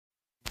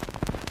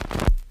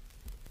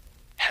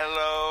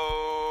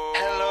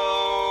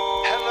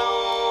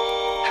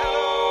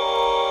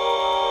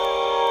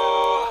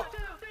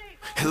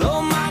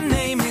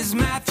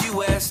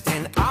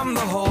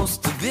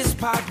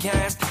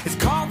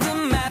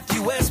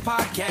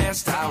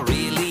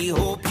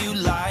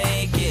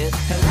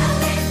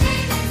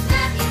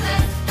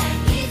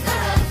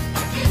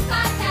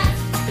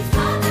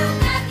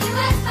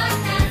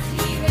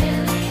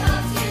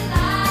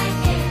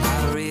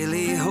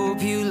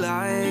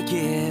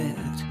gift.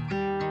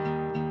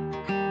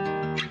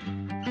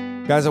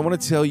 Guys, I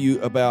want to tell you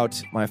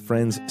about my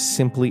friends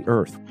Simply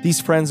Earth.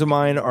 These friends of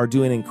mine are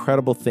doing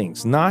incredible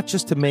things, not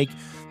just to make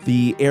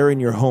the air in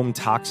your home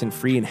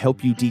toxin-free and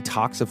help you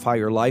detoxify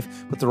your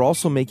life, but they're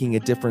also making a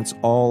difference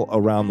all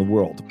around the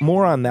world.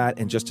 More on that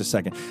in just a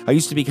second. I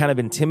used to be kind of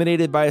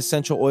intimidated by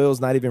essential oils,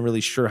 not even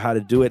really sure how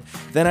to do it.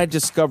 Then I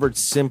discovered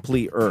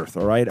Simply Earth,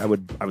 all right? I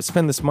would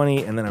spend this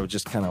money, and then I would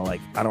just kind of like,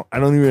 I don't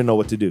even know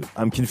what to do.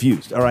 I'm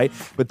confused, all right?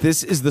 But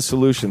this is the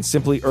solution.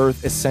 Simply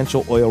Earth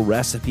Essential Oil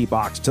Recipe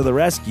Box to the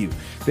rescue.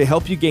 They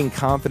help you gain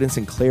confidence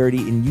and clarity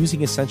in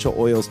using essential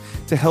oils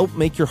to help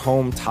make your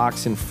home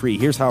toxin-free.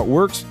 Here's how it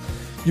works.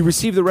 You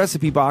receive the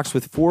recipe box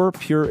with 4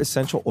 pure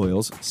essential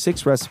oils,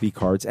 6 recipe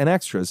cards, and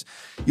extras.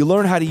 You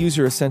learn how to use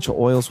your essential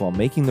oils while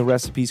making the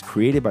recipes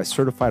created by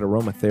certified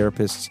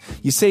aromatherapists.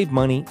 You save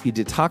money, you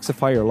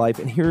detoxify your life,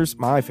 and here's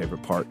my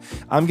favorite part.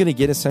 I'm going to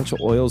get essential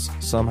oils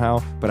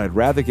somehow, but I'd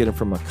rather get them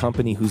from a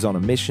company who's on a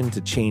mission to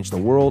change the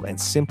world,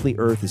 and Simply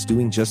Earth is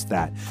doing just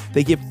that.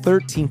 They give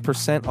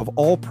 13% of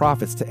all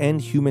profits to end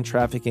human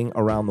trafficking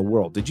around the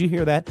world. Did you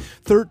hear that?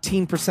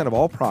 13% of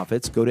all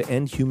profits go to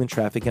end human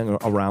trafficking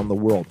around the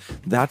world.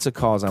 That's a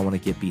cause I want to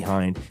get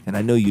behind, and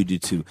I know you do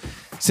too.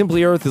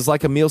 Simply Earth is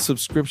like a meal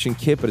subscription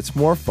kit, but it's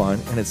more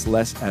fun and it's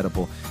less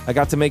edible. I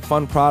got to make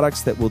fun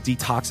products that will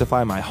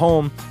detoxify my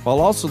home while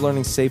also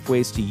learning safe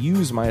ways to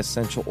use my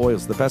essential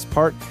oils. The best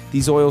part,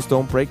 these oils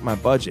don't break my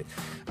budget.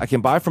 I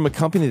can buy from a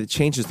company that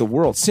changes the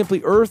world.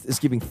 Simply Earth is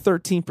giving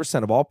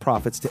 13% of all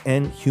profits to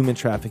end human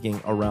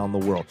trafficking around the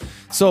world.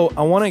 So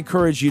I want to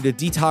encourage you to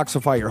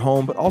detoxify your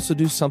home, but also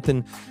do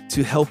something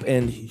to help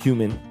end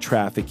human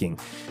trafficking.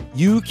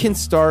 You can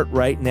start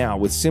right now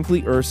with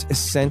Simply Earth's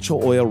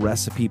Essential Oil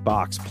Recipe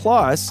Box.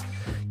 Plus,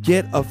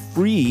 get a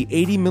free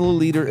 80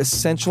 milliliter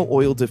essential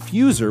oil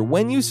diffuser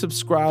when you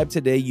subscribe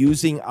today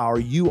using our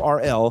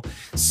URL,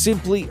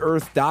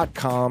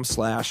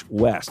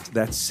 simplyearth.com/west.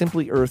 That's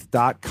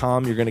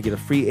simplyearth.com. You're going to get a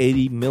free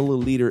 80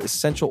 milliliter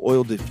essential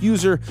oil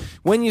diffuser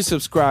when you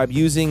subscribe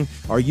using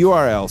our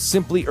URL,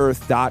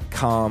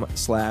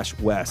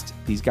 simplyearth.com/west.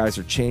 These guys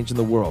are changing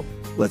the world.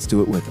 Let's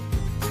do it with them.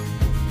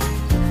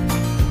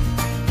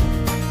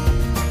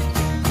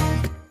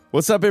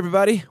 What's up,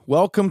 everybody?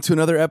 Welcome to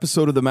another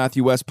episode of the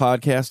Matthew West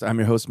Podcast. I'm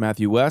your host,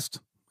 Matthew West,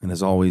 and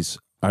as always,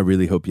 I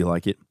really hope you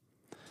like it.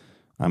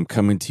 I'm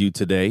coming to you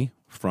today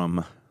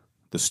from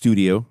the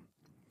studio,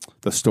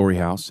 the Story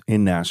House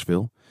in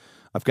Nashville.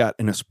 I've got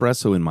an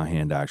espresso in my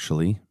hand,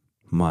 actually,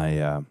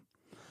 my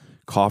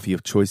coffee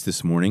of choice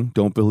this morning.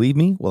 Don't believe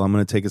me? Well, I'm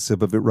going to take a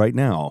sip of it right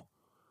now.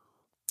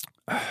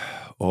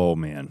 Oh,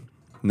 man.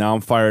 Now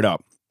I'm fired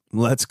up.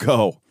 Let's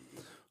go.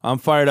 I'm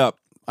fired up.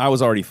 I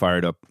was already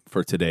fired up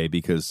for today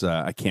because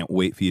I can't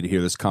wait for you to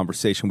hear this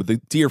conversation with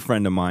a dear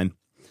friend of mine,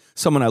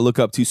 someone I look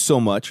up to so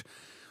much,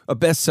 a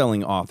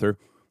best-selling author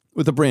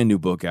with a brand new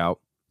book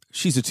out.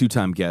 She's a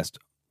 2-time guest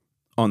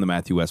on the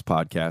Matthew West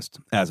Podcast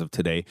as of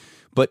today,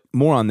 but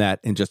more on that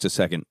in just a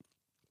second.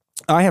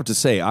 I have to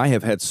say, I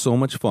have had so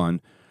much fun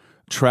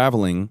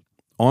traveling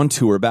on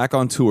tour, back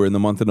on tour in the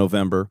month of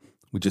November.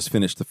 We just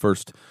finished the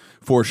first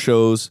 4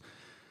 shows.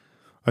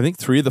 I think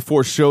 3 of the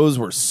 4 shows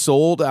were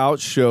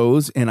sold-out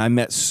shows, and I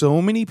met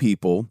so many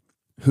people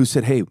who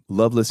said, hey,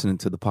 love listening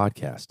to the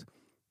podcast.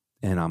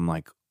 And I'm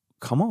like,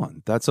 come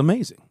on, that's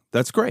amazing.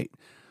 That's great.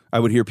 I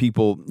would hear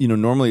people,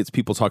 normally it's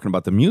people talking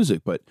about the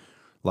music, but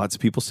lots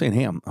of people saying,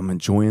 hey, I'm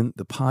enjoying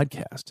the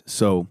podcast.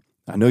 So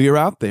I know you're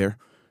out there,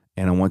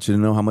 and I want you to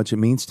know how much it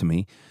means to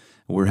me.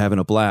 We're having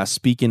a blast.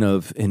 Speaking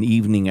of an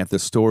evening at the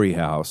Story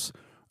House,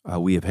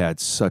 we have had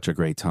such a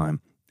great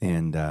time,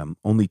 and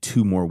only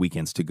 2 more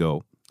weekends to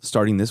go.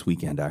 Starting this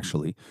weekend,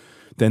 actually.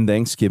 Then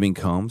Thanksgiving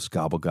comes,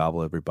 gobble,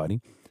 gobble, everybody.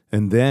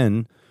 And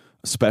then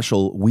a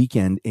special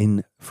weekend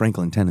in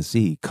Franklin,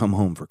 Tennessee, come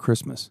home for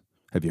Christmas.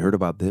 Have you heard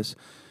about this?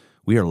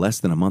 We are less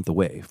than a month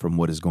away from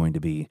what is going to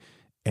be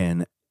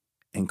an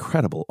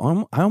incredible,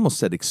 I almost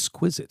said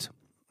exquisite,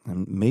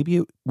 and maybe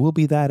it will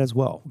be that as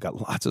well. We've got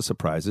lots of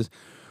surprises.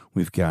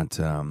 We've got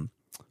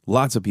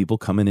lots of people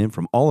coming in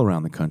from all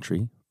around the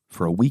country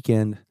for a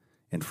weekend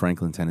in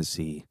Franklin,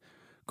 Tennessee.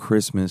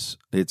 Christmas,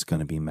 it's going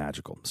to be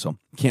magical. So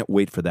can't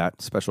wait for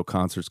that. Special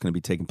concert's going to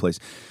be taking place.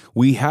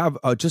 We have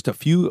just a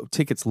few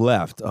tickets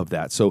left of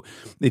that. So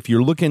if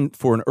you're looking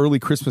for an early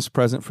Christmas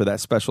present for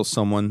that special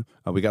someone,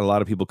 we got a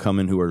lot of people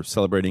coming who are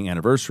celebrating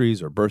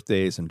anniversaries or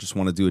birthdays and just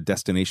want to do a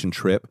destination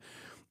trip.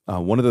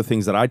 One of the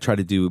things that I try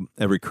to do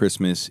every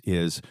Christmas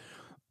is,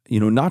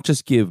 not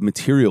just give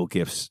material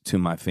gifts to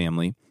my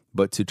family,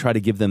 but to try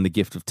to give them the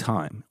gift of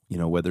time,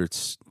 whether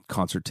it's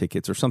concert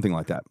tickets or something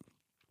like that.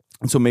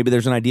 And so maybe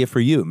there's an idea for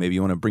you. Maybe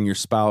you want to bring your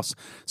spouse,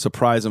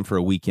 surprise them for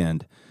a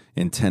weekend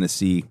in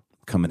Tennessee,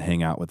 come and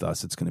hang out with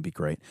us. It's going to be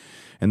great.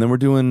 And then we're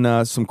doing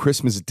some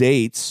Christmas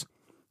dates,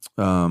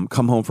 come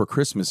home for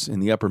Christmas in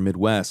the upper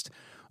Midwest.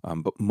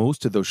 But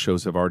most of those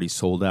shows have already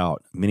sold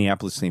out.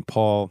 Minneapolis, St.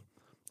 Paul,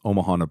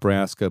 Omaha,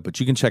 Nebraska. But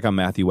you can check out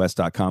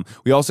MatthewWest.com.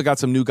 We also got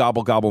some new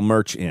Gobble Gobble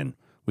merch in.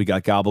 We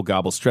got Gobble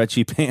Gobble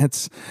stretchy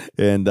pants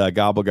and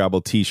Gobble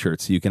Gobble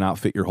t-shirts. So you can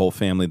outfit your whole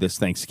family this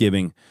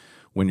Thanksgiving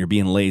when you're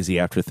being lazy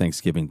after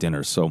Thanksgiving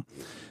dinner. So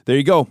there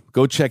you go.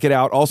 Go check it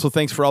out. Also,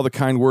 thanks for all the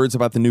kind words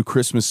about the new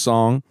Christmas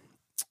song.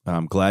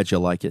 I'm glad you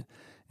like it.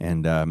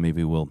 And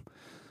maybe we'll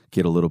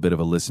get a little bit of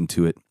a listen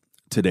to it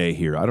today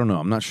here. I don't know.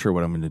 I'm not sure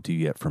what I'm going to do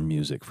yet for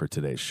music for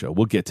today's show.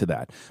 We'll get to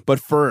that. But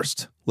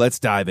first, let's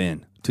dive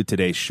in to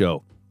today's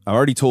show. I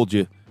already told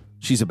you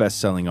she's a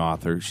best-selling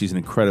author. She's an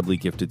incredibly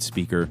gifted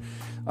speaker.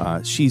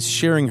 She's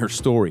sharing her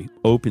story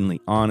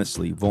openly,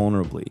 honestly,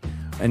 vulnerably,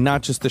 and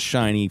not just the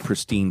shiny,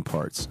 pristine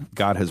parts.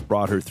 God has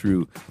brought her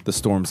through the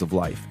storms of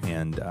life,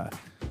 and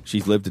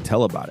she's lived to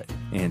tell about it.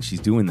 And she's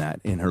doing that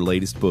in her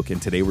latest book.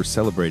 And today we're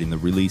celebrating the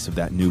release of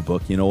that new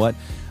book. You know what?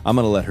 I'm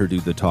going to let her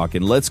do the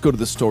talking. Let's go to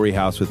the Story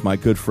House with my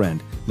good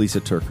friend, Lysa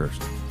TerKeurst.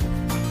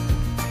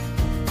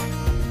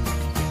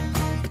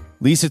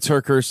 Lysa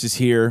TerKeurst is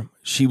here.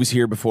 She was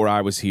here before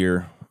I was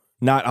here.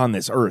 Not on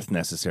this earth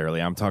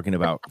necessarily. I'm talking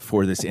about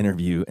for this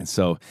interview. And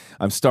so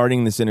I'm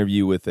starting this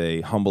interview with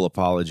a humble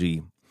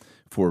apology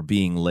for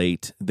being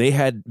late. They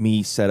had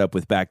me set up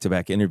with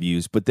back-to-back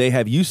interviews, but they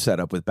have you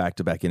set up with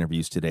back-to-back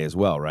interviews today as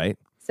well, right?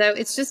 So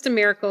it's just a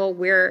miracle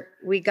where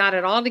we got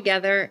it all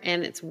together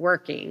and it's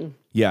working.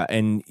 Yeah,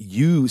 and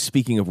you,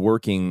 speaking of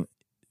working,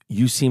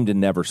 you seem to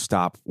never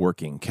stop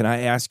working. Can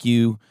I ask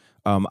you,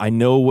 I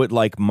know what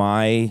like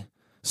my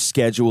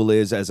schedule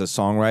is as a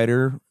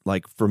songwriter,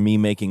 like for me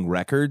making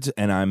records,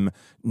 and I'm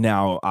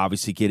now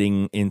obviously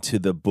getting into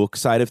the book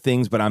side of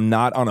things, but I'm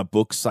not on a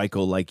book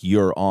cycle like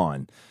you're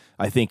on.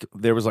 I think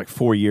there was like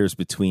 4 years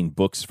between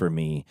books for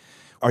me.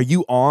 Are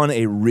you on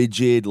a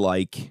rigid,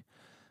 like,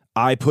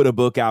 I put a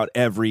book out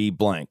every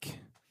blank?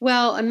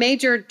 Well, a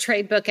major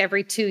trade book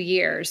every 2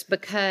 years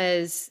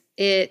because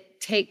it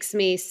takes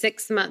me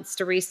 6 months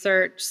to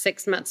research,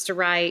 6 months to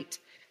write,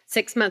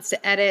 6 months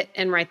to edit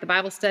and write the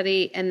Bible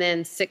study, and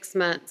then 6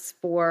 months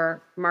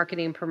for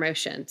marketing and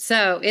promotion.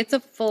 So it's a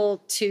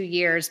full 2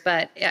 years,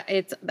 but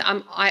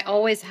I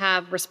always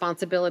have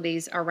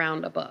responsibilities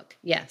around a book.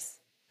 Yes.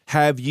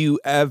 Have you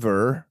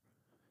ever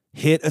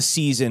hit a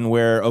season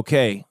where,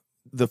 okay,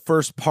 the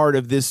first part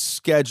of this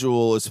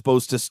schedule is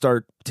supposed to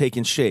start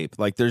taking shape?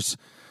 Like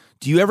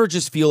do you ever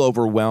just feel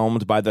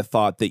overwhelmed by the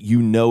thought that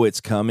you know it's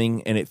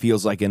coming and it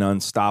feels like an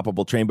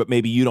unstoppable train, but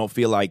maybe you don't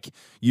feel like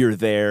you're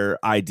there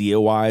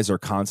idea-wise or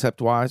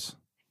concept-wise?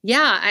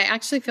 Yeah, I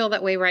actually feel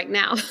that way right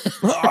now.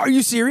 Are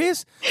you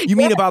serious? You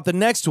mean about the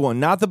next one,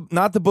 not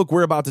the book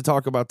we're about to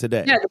talk about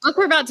today? No, the book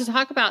we're about to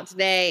talk about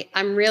today,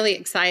 I'm really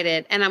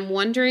excited. And I'm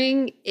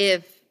wondering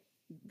if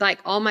like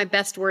all my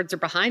best words are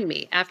behind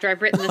me after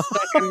I've written this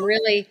book. I'm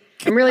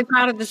really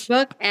proud of this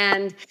book.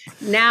 And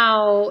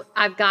now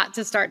I've got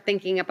to start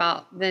thinking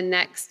about the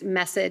next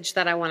message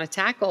that I want to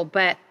tackle,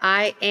 but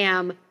I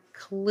am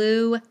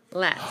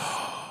clueless.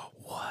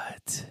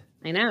 What?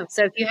 I know.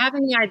 So if you have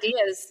any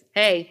ideas,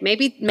 hey,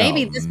 maybe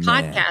this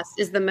podcast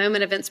is the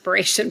moment of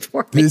inspiration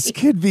for me. This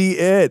could be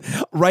it.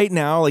 Right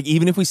now, like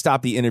even if we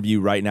stop the interview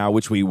right now,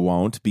 which we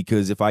won't,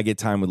 because if I get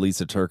time with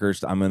Lysa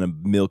TerKeurst, I'm going to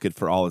milk it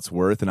for all it's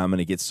worth, and I'm going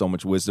to get so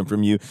much wisdom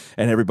from you,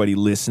 and everybody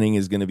listening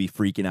is going to be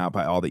freaking out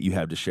by all that you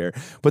have to share.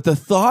 But the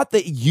thought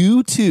that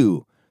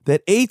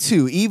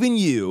even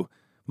you,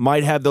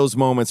 might have those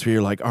moments where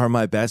you're like, are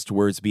my best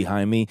words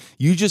behind me?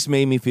 You just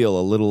made me feel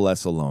a little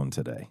less alone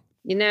today.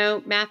 You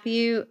know,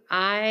 Matthew,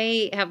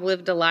 I have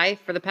lived a life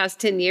for the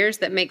past 10 years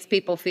that makes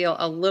people feel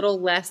a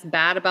little less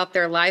bad about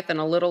their life and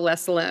a little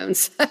less alone.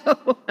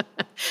 So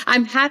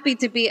I'm happy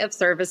to be of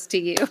service to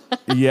you.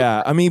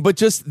 Yeah, I mean, but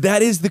just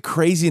that is the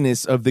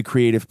craziness of the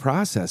creative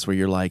process where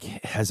you're like,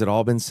 has it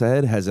all been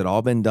said? Has it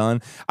all been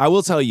done? I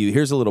will tell you,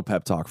 here's a little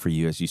pep talk for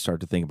you as you start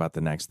to think about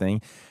the next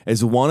thing,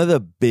 is one of the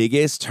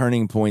biggest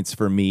turning points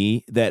for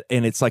me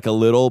and it's like a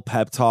little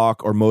pep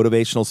talk or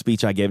motivational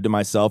speech I gave to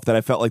myself that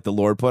I felt like the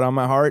Lord put on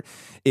my heart,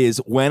 is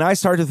when I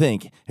start to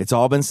think it's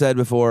all been said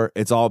before,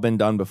 it's all been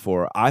done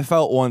before. I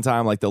felt one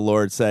time like the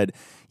Lord said,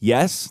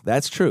 yes,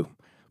 that's true,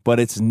 but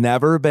it's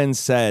never been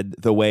said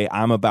the way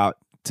I'm about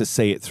to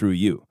say it through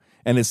you.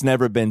 And it's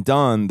never been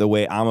done the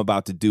way I'm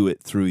about to do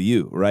it through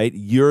you, right?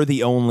 You're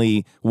the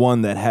only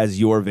one that has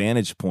your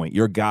vantage point,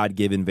 your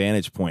God-given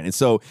vantage point. And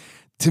so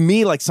to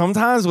me, like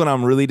sometimes when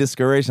I'm really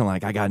discouraged and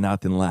like, I got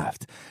nothing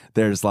left,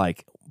 there's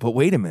like, but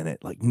wait a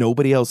minute, like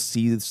nobody else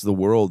sees the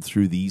world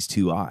through these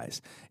two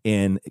eyes.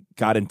 And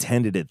God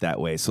intended it that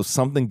way. So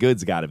something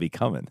good's got to be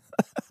coming.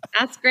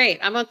 That's great.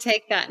 I'm going to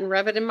take that and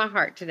rub it in my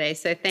heart today.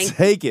 So thank you.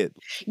 Take it.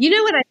 You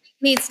know what I think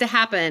needs to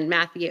happen,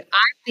 Matthew?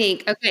 I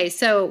think, okay,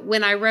 so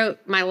when I wrote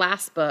my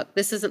last book,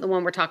 this isn't the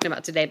one we're talking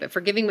about today, but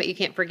Forgiving What You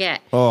Can't Forget.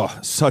 Oh,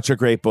 such a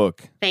great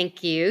book.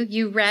 Thank you.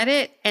 You read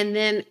it and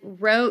then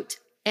wrote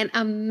an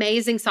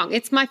amazing song.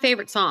 It's my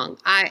favorite song.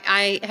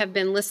 I have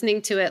been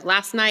listening to it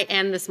last night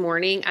and this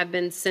morning. I've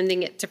been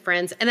sending it to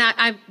friends, and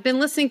I've been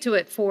listening to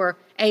it for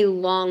a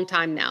long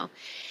time now.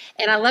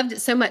 And I loved it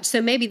so much.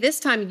 So maybe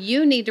this time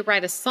you need to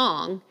write a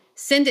song,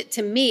 send it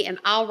to me, and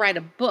I'll write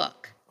a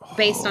book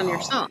based on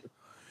your song.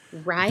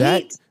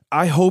 Right?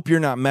 I hope you're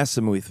not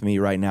messing with me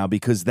right now,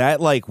 because that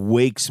like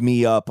wakes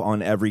me up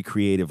on every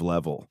creative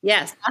level.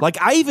 Yes. Like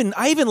I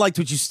even liked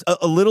what you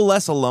a little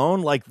less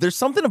alone. Like there's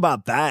something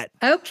about that.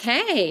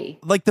 Okay.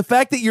 Like the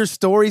fact that your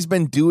story's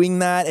been doing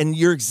that, and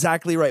you're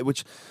exactly right,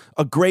 which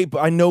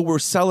I know we're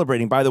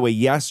celebrating. By the way,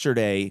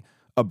 yesterday,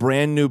 a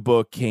brand new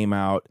book came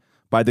out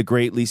by the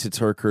great Lysa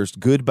TerKeurst,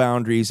 Good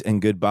Boundaries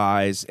and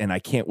Goodbyes. And I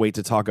can't wait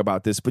to talk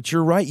about this, but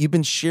you're right. You've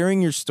been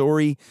sharing your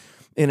story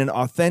in an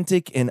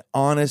authentic and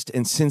honest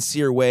and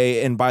sincere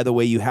way. And by the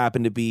way, you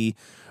happen to be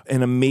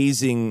an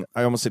amazing,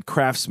 I almost said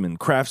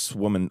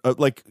craftswoman,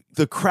 like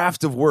the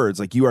craft of words.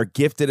 Like you are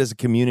gifted as a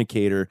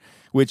communicator,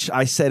 which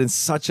I said in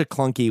such a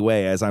clunky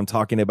way as I'm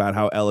talking about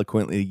how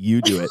eloquently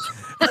you do it.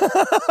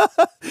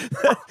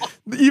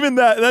 Even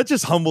that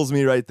just humbles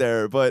me right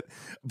there. But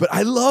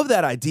I love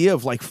that idea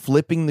of like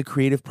flipping the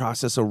creative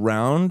process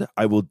around.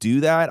 I will do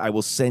that. I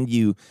will send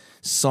you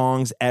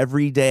songs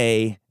every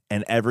day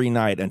and every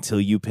night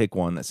until you pick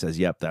one that says,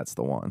 yep, that's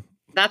the one.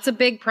 That's a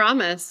big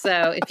promise.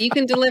 So if you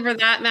can deliver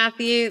that,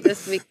 Matthew,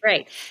 this would be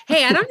great.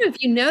 Hey, I don't know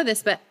if you know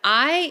this, but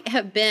I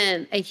have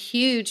been a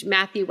huge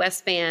Matthew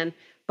West fan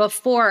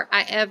before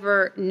I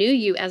ever knew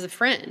you as a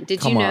friend.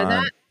 Did you know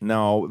that?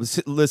 No.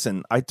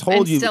 Listen, I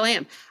told you. Still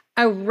am.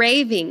 A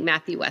raving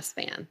Matthew West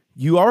fan.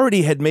 You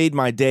already had made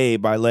my day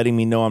by letting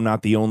me know I'm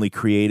not the only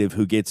creative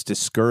who gets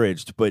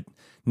discouraged, but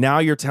now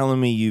you're telling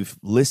me you've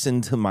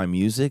listened to my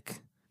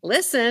music?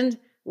 Listened?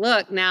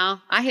 Look,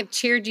 now, I have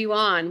cheered you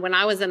on when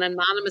I was an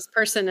anonymous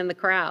person in the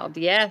crowd.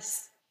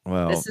 Yes.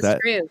 Well, this is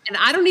true. And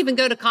I don't even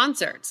go to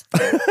concerts.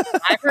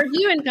 I've heard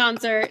you in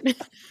concert.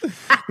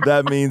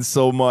 That means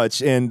so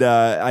much. And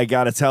I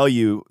got to tell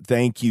you,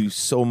 thank you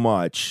so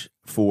much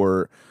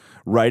for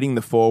writing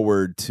the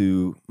foreword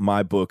to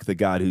my book, The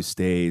God Who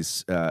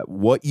Stays.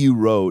 What you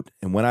wrote,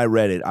 and when I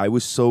read it, I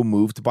was so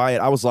moved by it.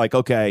 I was like,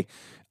 okay,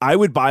 I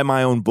would buy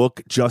my own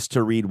book just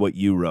to read what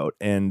you wrote.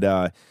 And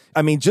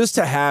I mean, just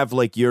to have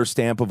like your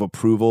stamp of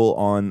approval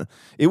on,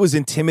 it was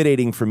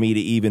intimidating for me to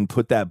even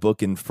put that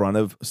book in front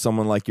of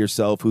someone like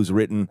yourself who's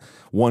written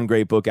one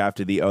great book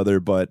after the other.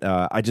 But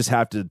I just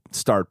have to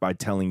start by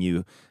telling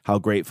you how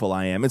grateful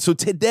I am. And so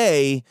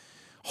today,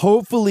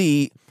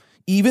 hopefully,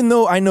 even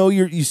though I know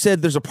you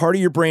said there's a part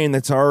of your brain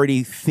that's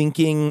already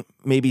thinking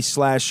maybe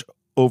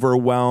 /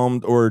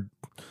 overwhelmed or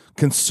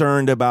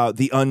concerned about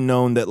the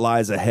unknown that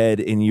lies ahead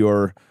in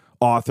your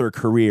author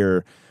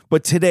career.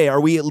 But today, are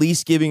we at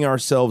least giving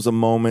ourselves a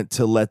moment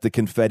to let the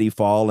confetti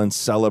fall and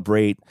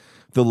celebrate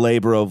the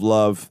labor of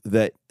love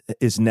that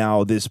is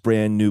now this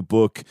brand new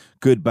book,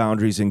 Good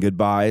Boundaries and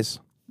Goodbyes?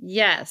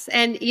 Yes.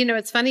 And,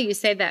 it's funny you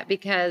say that,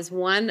 because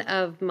one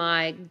of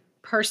my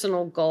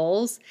personal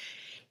goals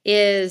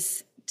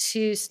is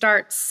to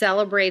start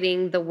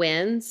celebrating the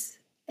wins.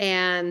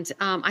 And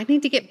I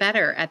need to get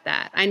better at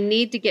that. I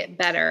need to get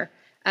better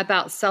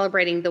about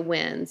celebrating the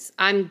wins.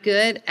 I'm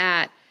good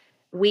at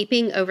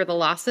weeping over the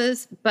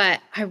losses,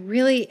 but I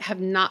really have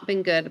not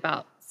been good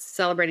about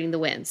celebrating the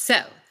wins.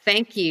 So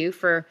thank you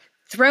for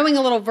throwing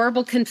a little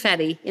verbal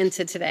confetti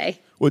into today.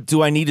 Well,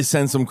 do I need to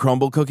send some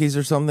crumble cookies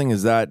or something?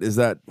 Is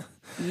that?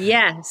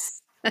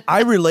 Yes.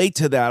 I relate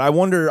to that. I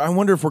wonder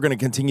if we're going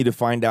to continue to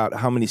find out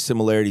how many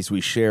similarities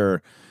we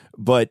share,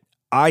 but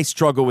I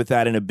struggle with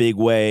that in a big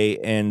way.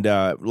 And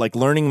like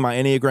learning my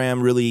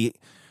Enneagram, really,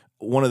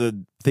 one of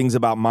the things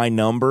about my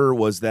number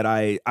was that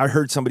I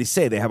heard somebody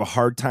say they have a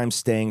hard time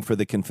staying for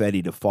the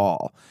confetti to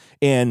fall.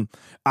 And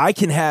I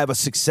can have a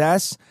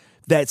success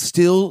that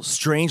still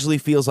strangely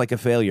feels like a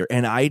failure.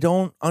 And I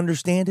don't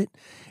understand it.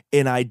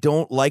 And I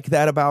don't like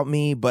that about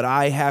me, but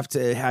I have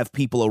to have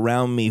people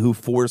around me who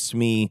force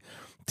me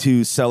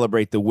to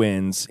celebrate the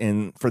wins.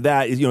 And for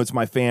that, it's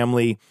my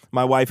family,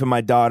 my wife and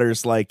my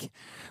daughters,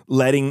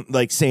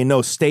 saying,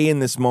 no, stay in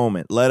this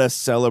moment. Let us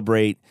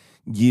celebrate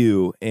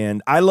you.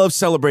 And I love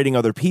celebrating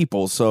other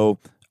people, so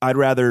I'd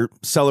rather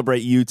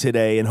celebrate you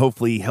today and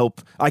hopefully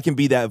help. I can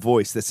be that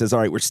voice that says,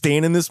 all right, we're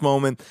staying in this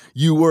moment.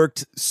 You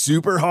worked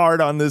super hard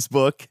on this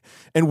book,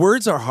 and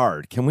words are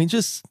hard. Can we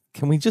just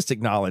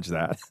acknowledge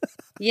that?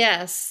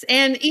 Yes.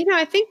 And,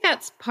 I think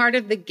that's part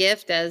of the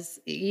gift, as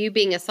you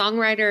being a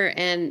songwriter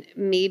and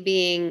me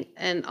being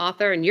an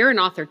author, and you're an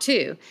author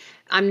too.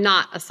 I'm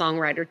not a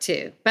songwriter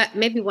too, but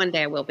maybe one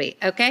day I will be.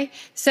 Okay.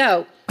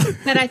 So,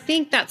 but I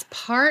think that's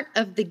part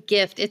of the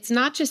gift. It's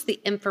not just the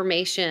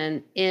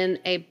information in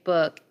a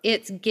book.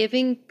 It's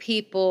giving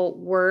people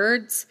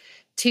words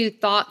to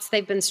thoughts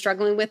they've been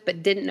struggling with,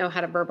 but didn't know how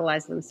to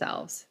verbalize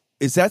themselves.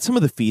 Is that some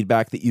of the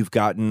feedback that you've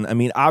gotten? I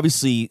mean,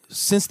 obviously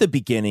since the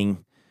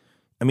beginning,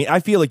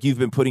 I feel like you've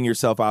been putting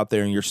yourself out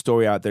there and your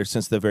story out there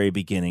since the very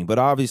beginning, but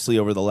obviously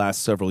over the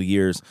last several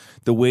years,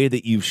 the way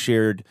that you've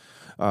shared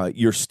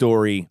your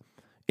story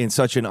in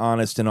such an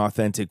honest and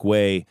authentic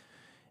way,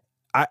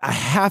 I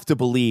have to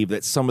believe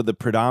that some of the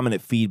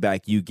predominant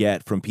feedback you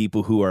get from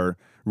people who are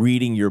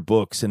reading your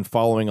books and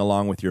following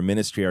along with your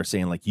ministry are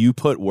saying, like, you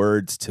put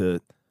words to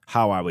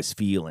how I was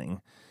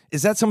feeling.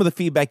 Is that some of the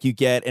feedback you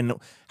get? And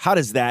how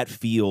does that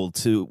feel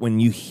to when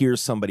you hear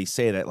somebody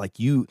say that? Like,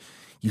 you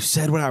you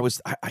said what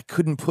I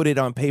couldn't put it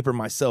on paper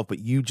myself, but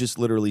you just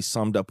literally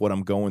summed up what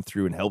I'm going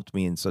through and helped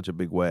me in such a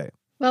big way.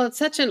 Well, it's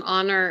such an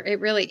honor. It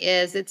really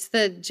is. It's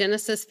the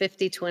Genesis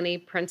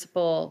 50-20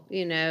 principle,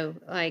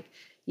 like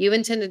you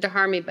intended to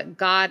harm me, but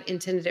God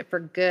intended it for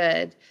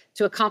good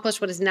to accomplish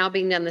what is now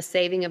being done, the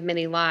saving of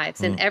many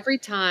lives. And every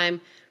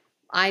time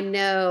I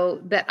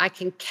know that I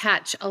can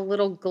catch a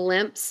little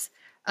glimpse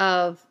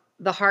of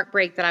the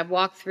heartbreak that I've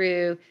walked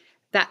through,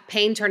 that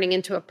pain turning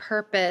into a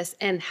purpose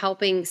and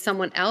helping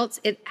someone else,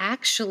 it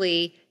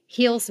actually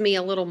heals me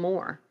a little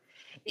more.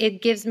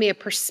 It gives me a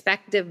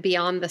perspective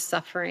beyond the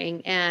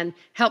suffering and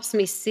helps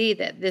me see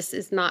that this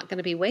is not going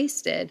to be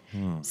wasted.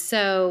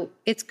 So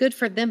it's good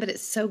for them, but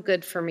it's so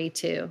good for me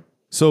too.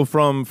 So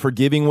from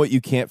forgiving what you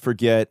can't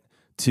forget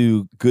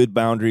to good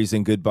boundaries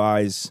and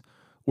goodbyes,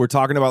 we're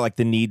talking about like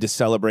the need to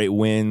celebrate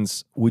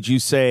wins. Would you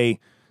say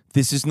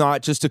this is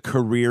not just a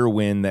career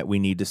win that we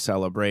need to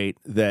celebrate,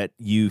 that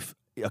you've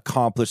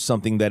accomplished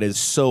something that is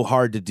so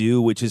hard to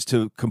do, which is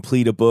to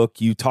complete a book?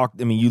 You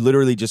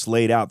literally just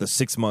laid out the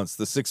 6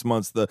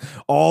 months,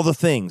 all the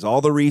things,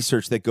 all the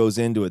research that goes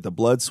into it, the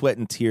blood, sweat,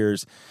 and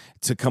tears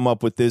to come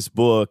up with this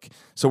book.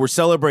 So we're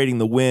celebrating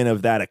the win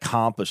of that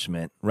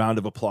accomplishment. Round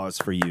of applause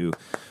for you.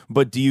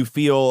 But do you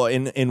feel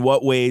in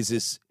what ways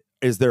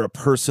is there a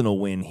personal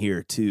win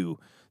here too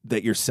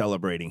that you're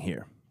celebrating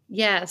here?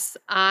 Yes,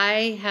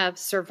 I have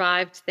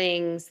survived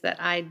things that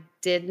I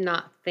did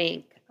not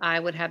think I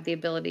would have the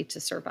ability to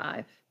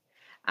survive.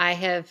 I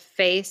have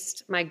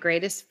faced my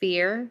greatest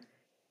fear.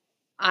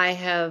 I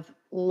have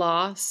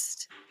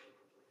lost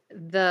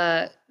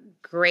the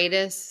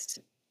greatest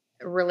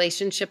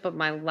relationship of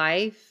my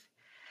life,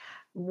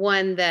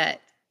 one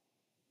that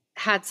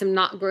had some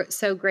not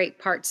so great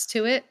parts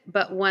to it,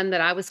 but one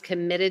that I was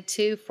committed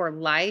to for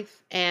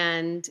life,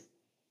 and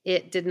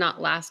it did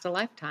not last a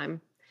lifetime.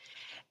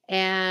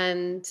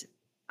 And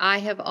I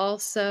have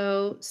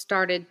also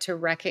started to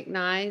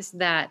recognize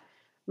that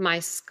my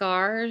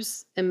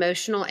scars,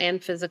 emotional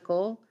and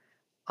physical,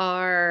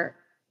 are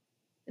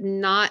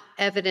not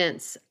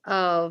evidence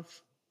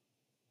of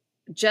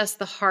just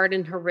the hard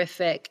and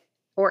horrific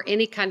or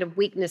any kind of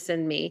weakness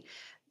in me.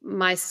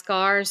 My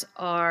scars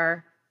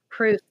are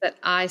proof that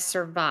I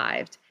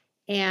survived,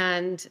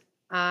 and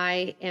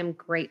I am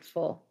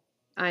grateful.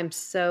 I'm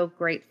so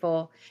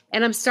grateful.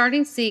 And I'm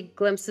starting to see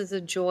glimpses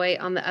of joy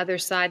on the other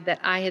side that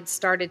I had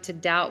started to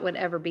doubt would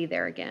ever be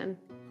there again.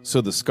 So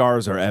the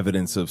scars are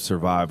evidence of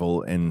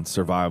survival, and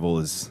survival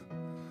is,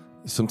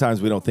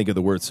 sometimes we don't think of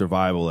the word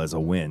survival as a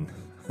win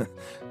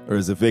or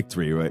as a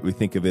victory, right? We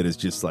think of it as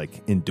just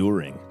like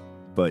enduring,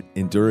 but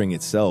enduring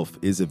itself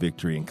is a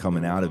victory and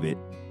coming out of it.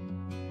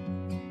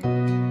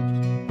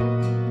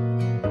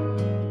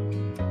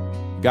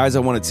 Guys,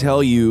 I want to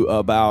tell you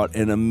about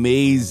an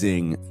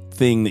amazing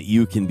thing that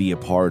you can be a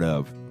part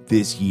of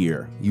this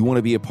year. You want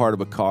to be a part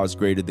of a cause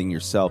greater than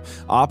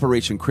yourself.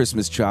 Operation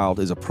Christmas Child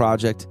is a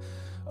project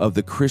of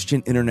the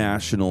Christian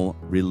International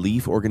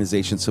Relief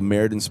Organization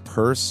Samaritan's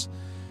Purse,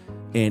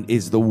 and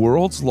is the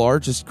world's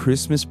largest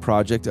Christmas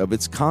project of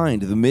its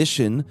kind. The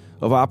mission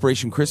of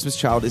Operation Christmas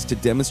Child is to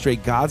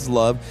demonstrate God's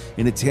love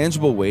in a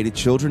tangible way to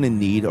children in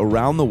need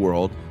around the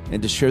world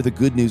and to share the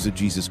good news of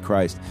Jesus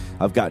Christ.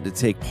 I've gotten to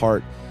take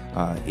part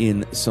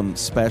in some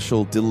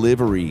special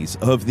deliveries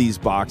of these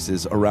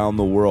boxes around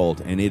the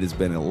world, and it has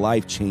been a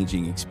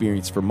life-changing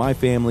experience for my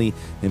family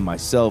and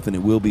myself, and it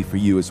will be for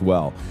you as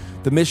well.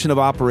 The mission of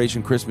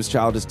Operation Christmas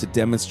Child is to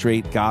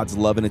demonstrate God's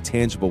love in a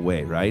tangible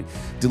way, right?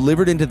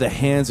 Delivered into the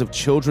hands of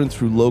children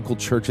through local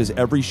churches,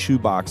 every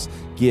shoebox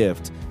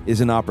gift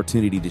is an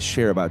opportunity to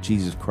share about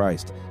Jesus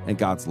Christ and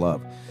God's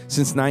love.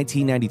 Since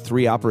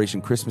 1993,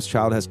 Operation Christmas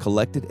Child has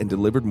collected and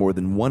delivered more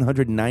than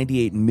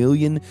 198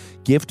 million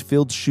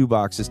gift-filled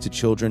shoeboxes to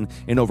children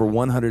in over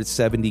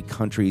 170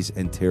 countries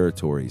and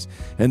territories.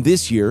 And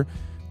this year,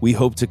 we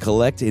hope to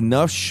collect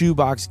enough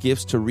shoebox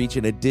gifts to reach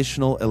an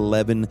additional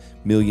 11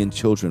 million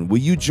children. Will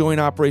you join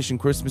Operation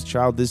Christmas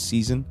Child this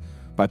season?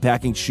 By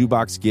packing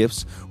shoebox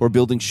gifts or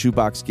building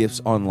shoebox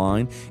gifts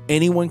online,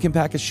 anyone can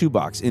pack a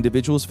shoebox.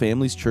 Individuals,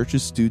 families,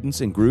 churches,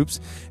 students, and groups.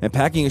 And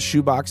packing a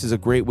shoebox is a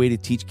great way to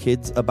teach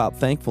kids about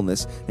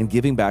thankfulness and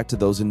giving back to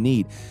those in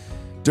need.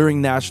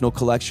 During National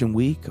Collection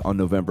Week on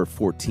November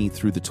 14th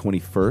through the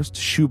 21st,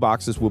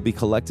 shoeboxes will be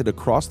collected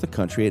across the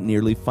country at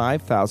nearly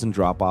 5,000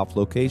 drop-off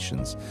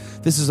locations.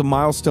 This is a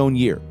milestone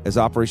year as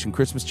Operation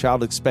Christmas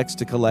Child expects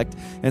to collect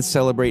and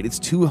celebrate its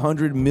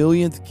 200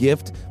 millionth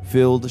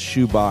gift-filled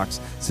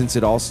shoebox since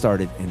it all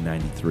started in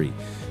 '93.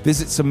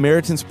 Visit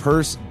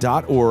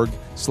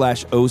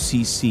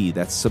SamaritansPurse.org/OCC.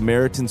 That's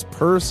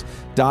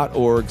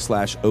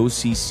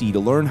SamaritansPurse.org/OCC to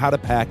learn how to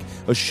pack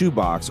a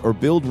shoebox or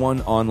build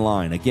one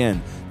online.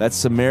 Again,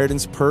 that's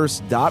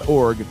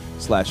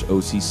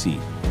SamaritansPurse.org/OCC.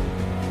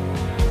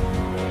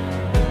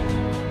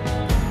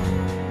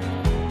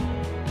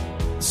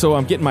 So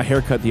I'm getting my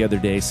hair cut the other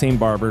day. Same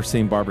barber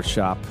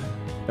shop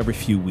every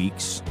few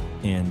weeks.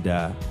 And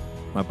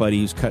my buddy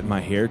who's cutting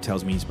my hair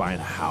tells me he's buying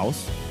a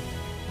house.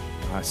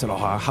 I said, oh,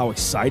 how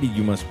excited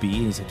you must be.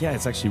 And he's like, yeah,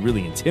 it's actually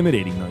really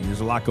intimidating, though.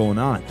 There's a lot going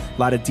on. A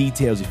lot of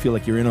details. You feel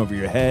like you're in over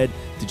your head.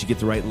 Did you get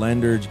the right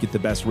lender? Did you get the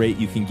best rate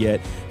you can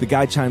get? The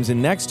guy chimes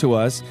in next to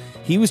us.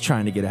 He was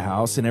trying to get a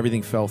house, and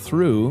everything fell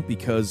through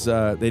because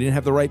they didn't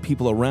have the right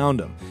people around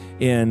him.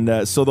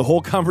 And so the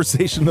whole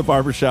conversation in the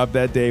barbershop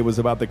that day was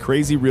about the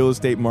crazy real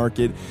estate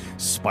market,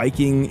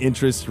 spiking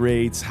interest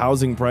rates,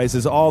 housing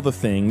prices, all the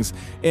things.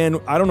 And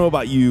I don't know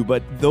about you,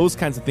 but those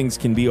kinds of things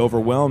can be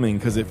overwhelming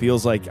because it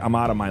feels like I'm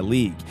out of my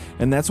league.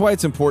 And that's why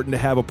it's important to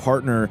have a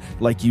partner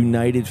like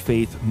United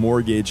Faith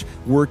Mortgage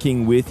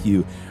working with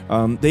you.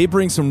 They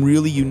bring some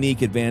really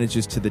unique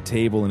advantages to the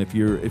table, and if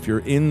you're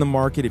in the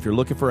market, if you're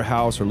looking for a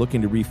house or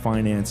looking to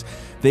refinance,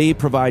 they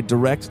provide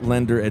direct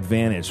lender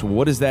advantage.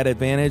 What is that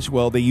advantage?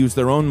 Well, they use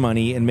their own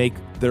money and make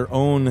their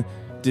own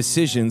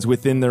decisions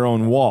within their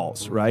own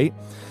walls, right?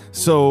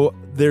 So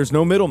there's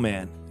no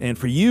middleman. And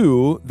for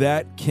you,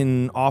 that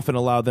can often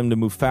allow them to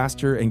move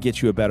faster and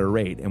get you a better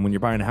rate. And when you're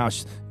buying a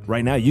house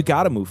right now, you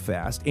got to move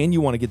fast and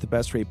you want to get the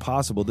best rate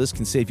possible. This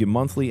can save you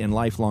monthly and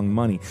lifelong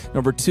money.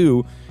 Number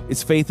two,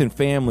 it's faith and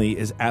family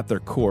is at their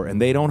core,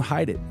 and they don't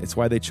hide it. It's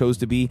why they chose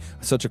to be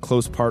such a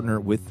close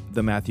partner with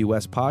the Matthew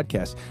West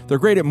podcast. They're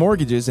great at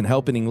mortgages and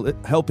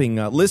helping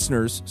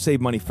listeners save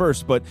money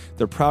first, but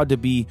they're proud to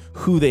be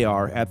who they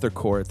are at their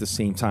core at the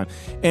same time.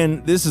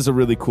 And this is a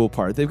really cool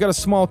part. They've got a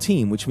small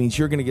team, which means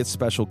you're going to get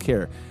special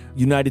care.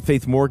 United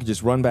Faith Mortgage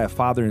is run by a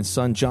father and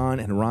son, John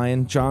and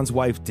Ryan. John's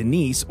wife,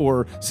 Denise,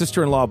 or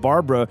sister-in-law,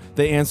 Barbara,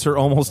 they answer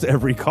almost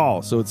every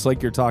call. So it's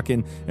like you're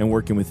talking and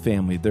working with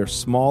family. They're a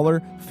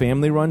smaller,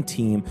 family-run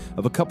team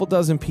of a couple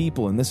dozen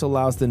people, and this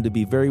allows them to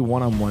be very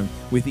one-on-one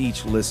with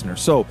each listener.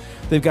 So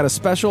they've got a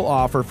special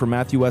offer for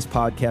Matthew West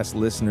Podcast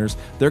listeners.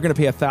 They're going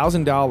to pay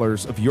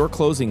 $1,000 of your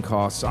closing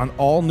costs on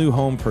all new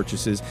home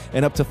purchases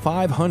and up to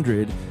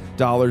 $500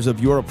 of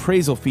your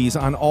appraisal fees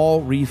on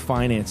all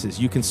refinances.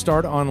 You can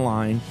start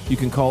online. You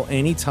can call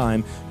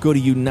anytime. Go to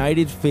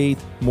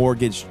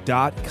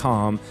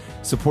UnitedFaithMortgage.com.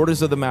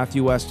 Supporters of the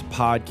Matthew West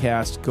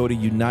podcast, go to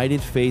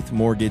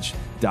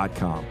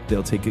UnitedFaithMortgage.com.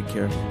 They'll take good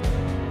care of you.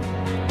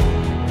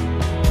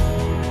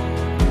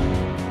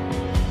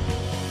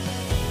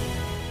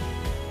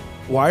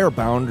 Why are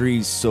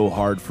boundaries so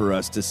hard for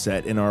us to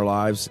set in our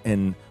lives,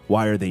 and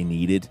why are they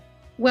needed?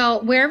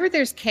 Well, wherever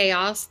there's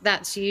chaos,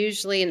 that's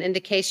usually an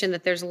indication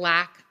that there's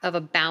lack of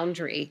a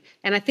boundary.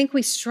 And I think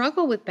we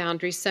struggle with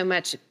boundaries so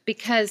much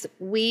because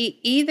we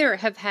either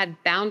have had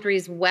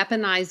boundaries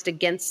weaponized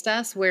against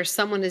us, where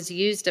someone has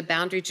used a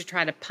boundary to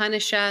try to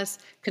punish us,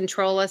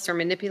 control us, or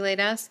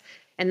manipulate us,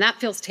 and that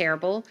feels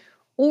terrible,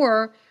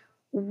 or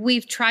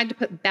we've tried to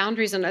put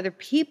boundaries on other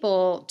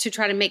people to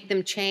try to make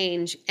them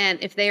change. And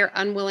if they are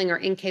unwilling or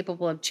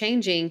incapable of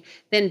changing,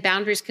 then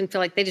boundaries can feel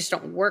like they just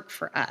don't work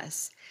for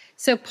us.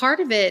 So part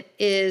of it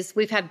is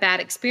we've had bad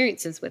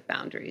experiences with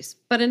boundaries.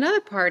 But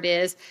another part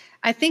is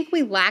I think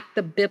we lack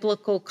the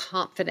biblical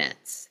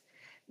confidence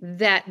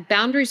that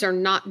boundaries are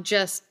not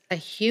just a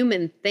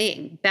human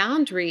thing.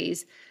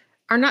 Boundaries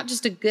are not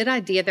just a good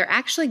idea. They're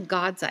actually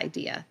God's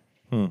idea.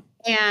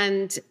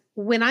 And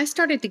when I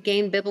started to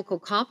gain biblical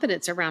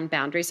confidence around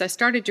boundaries, I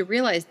started to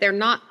realize they're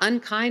not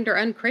unkind or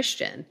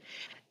unchristian.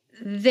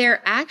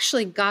 They're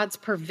actually God's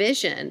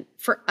provision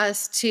for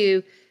us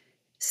to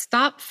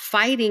stop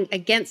fighting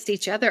against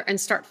each other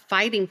and start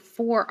fighting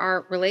for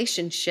our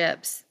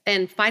relationships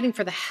and fighting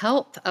for the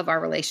health of our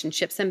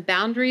relationships. And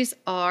boundaries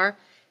are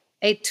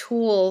a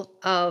tool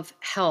of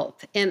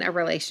health in a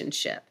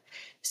relationship.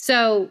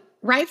 So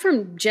right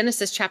from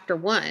Genesis chapter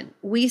 1,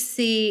 we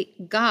see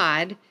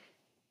God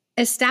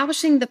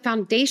establishing the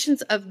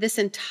foundations of this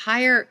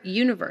entire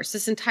universe,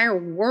 this entire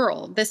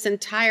world, this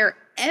entire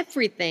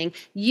everything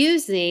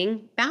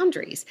using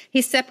boundaries.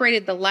 He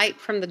separated the light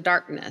from the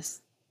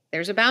darkness.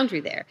 There's a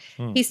boundary there.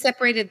 He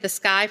separated the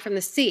sky from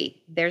the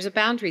sea. There's a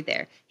boundary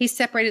there. He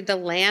separated the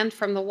land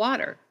from the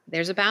water.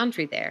 There's a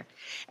boundary there.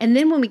 And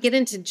then when we get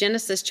into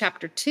Genesis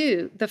chapter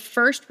 2, the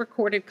first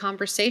recorded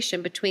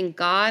conversation between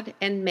God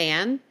and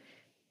man,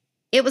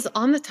 it was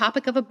on the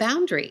topic of a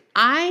boundary.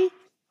 I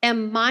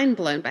am mind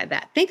blown by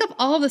that. Think of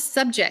all the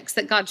subjects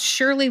that God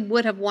surely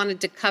would have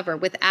wanted to cover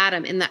with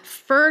Adam in that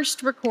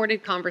first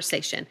recorded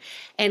conversation.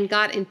 And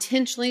God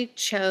intentionally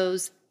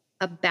chose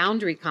a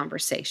boundary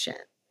conversation.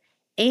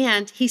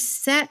 And he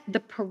set the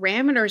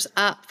parameters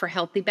up for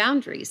healthy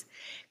boundaries.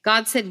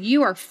 God said,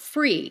 you are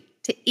free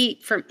to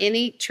eat from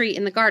any tree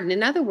in the garden.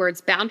 In other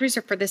words, boundaries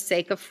are for the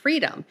sake of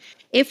freedom.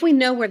 If we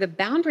know where the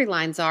boundary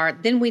lines are,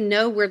 then we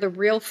know where the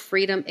real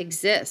freedom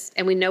exists.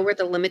 And we know where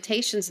the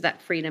limitations of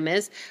that freedom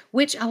is,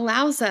 which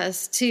allows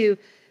us to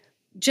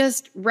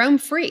just roam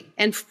free.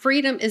 And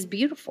freedom is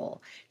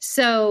beautiful.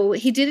 So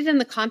he did it in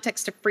the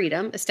context of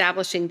freedom,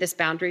 establishing this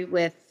boundary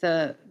with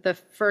the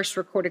first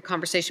recorded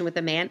conversation with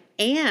the man.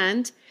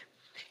 And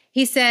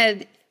he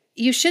said,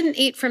 you shouldn't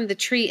eat from the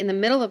tree in the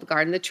middle of the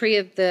garden, the tree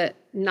of the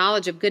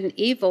knowledge of good and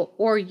evil,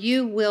 or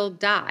you will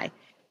die.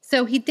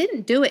 So he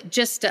didn't do it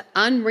just to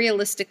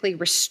unrealistically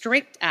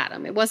restrict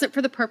Adam. It wasn't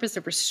for the purpose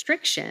of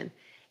restriction.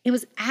 It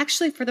was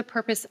actually for the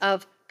purpose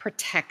of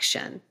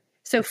protection.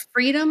 So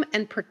freedom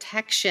and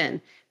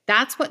protection,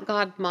 that's what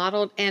God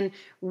modeled. And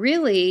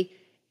really,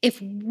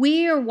 if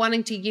we are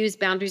wanting to use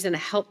boundaries in a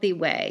healthy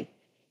way,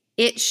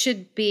 it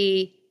should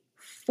be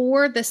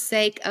for the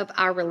sake of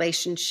our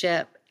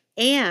relationship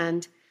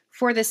and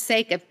for the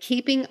sake of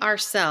keeping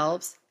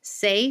ourselves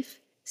safe,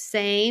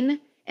 sane,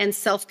 and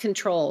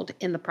self-controlled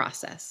in the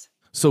process.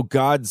 So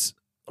God's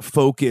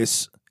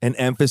focus and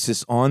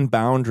emphasis on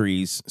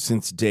boundaries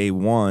since day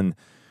one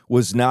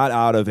was not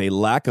out of a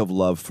lack of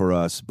love for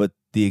us, but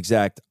the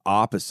exact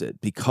opposite,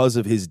 because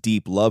of his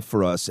deep love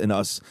for us and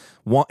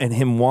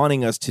him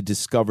wanting us to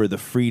discover the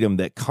freedom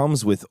that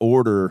comes with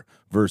order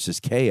versus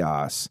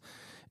chaos.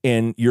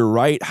 And you're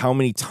right, how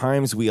many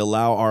times we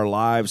allow our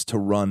lives to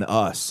run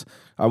us.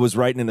 I was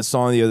writing in a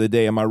song the other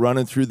day, am I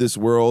running through this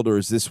world or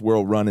is this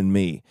world running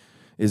me?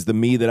 Is the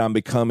me that I'm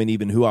becoming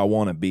even who I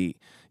want to be?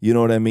 You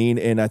know what I mean?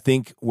 And I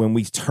think when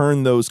we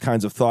turn those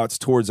kinds of thoughts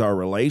towards our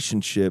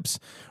relationships,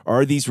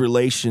 are these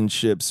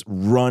relationships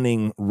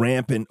running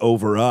rampant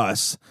over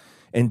us?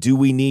 And do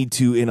we need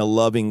to, in a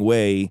loving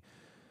way,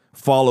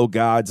 follow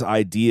God's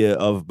idea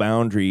of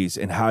boundaries?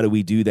 And how do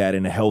we do that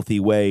in a healthy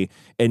way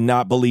and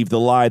not believe the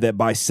lie that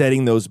by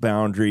setting those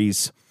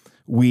boundaries,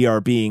 we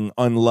are being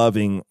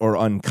unloving or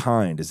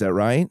unkind? Is that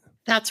right?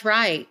 That's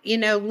right.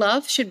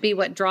 Love should be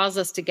what draws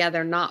us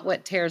together, not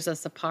what tears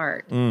us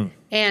apart.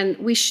 And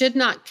we should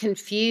not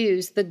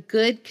confuse the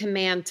good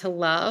command to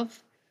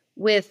love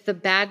with the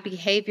bad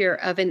behavior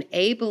of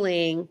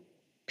enabling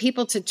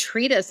people to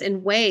treat us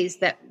in ways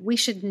that we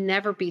should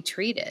never be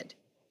treated.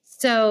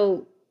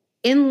 So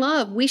in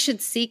love, we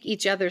should seek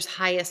each other's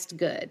highest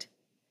good.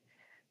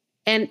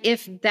 And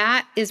if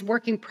that is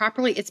working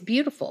properly, it's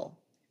beautiful.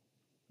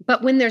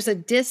 But when there's a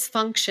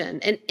dysfunction,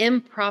 an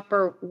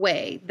improper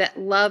way that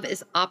love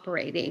is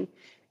operating,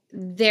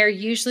 there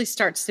usually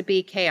starts to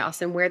be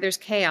chaos. And where there's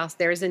chaos,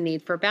 there is a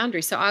need for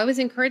boundaries. So I always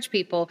encourage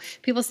people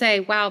say,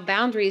 wow,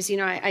 boundaries,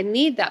 I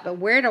need that, but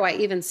where do I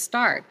even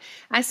start?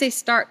 I say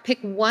pick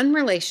one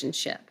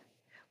relationship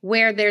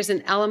where there's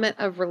an element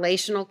of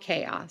relational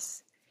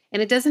chaos.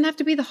 And it doesn't have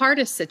to be the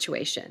hardest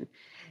situation.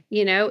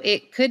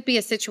 It could be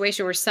a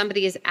situation where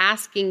somebody is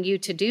asking you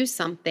to do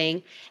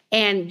something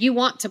and you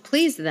want to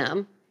please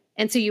them.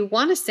 And so you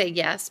want to say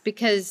yes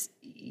because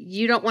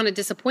you don't want to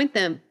disappoint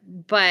them,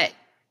 but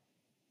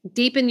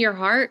deep in your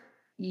heart,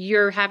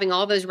 you're having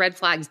all those red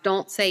flags.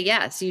 Don't say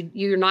yes.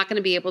 You're not going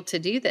to be able to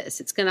do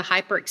this. It's going to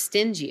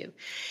hyperextend you.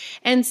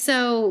 And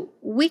so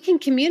we can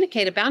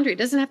communicate a boundary. It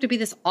doesn't have to be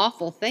this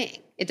awful thing.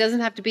 It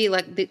doesn't have to be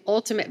like the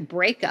ultimate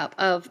breakup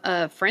of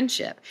a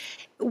friendship.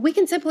 We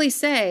can simply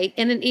say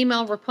in an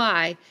email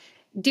reply,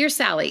 Dear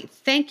Sally,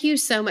 thank you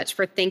so much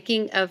for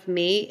thinking of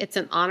me. It's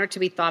an honor to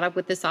be thought of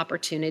with this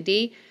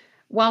opportunity.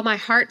 While my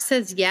heart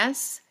says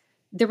yes,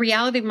 the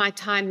reality of my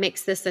time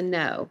makes this a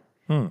no.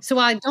 So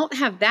while I don't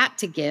have that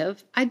to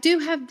give, I do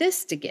have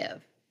this to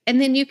give.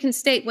 And then you can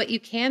state what you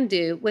can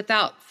do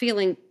without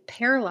feeling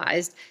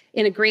paralyzed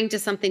in agreeing to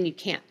something you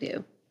can't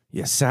do.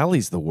 Yeah,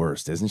 Sally's the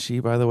worst, isn't she,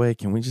 by the way?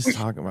 Can we just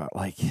talk about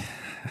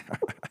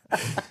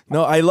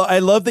No, I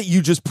love that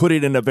you just put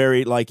it in a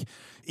very,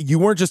 you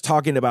weren't just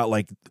talking about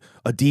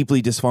a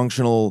deeply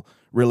dysfunctional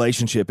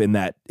relationship in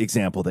that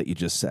example that you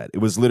just said. It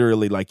was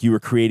literally like you were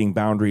creating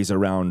boundaries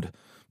around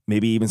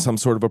maybe even some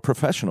sort of a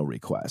professional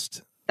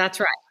request. That's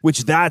right.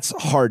 Which that's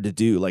hard to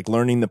do.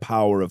 Learning the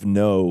power of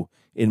no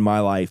in my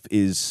life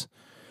is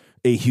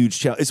a huge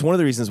challenge. It's one of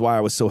the reasons why I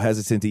was so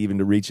hesitant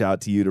to reach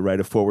out to you to write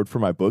a foreword for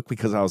my book,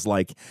 because I was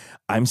like,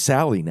 I'm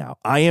Sally now.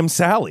 I am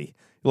Sally.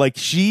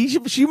 She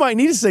might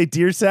need to say,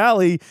 Dear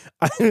Sally,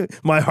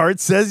 my heart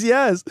says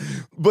yes.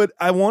 But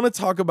I want to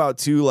talk about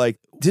too,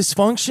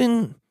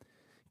 dysfunction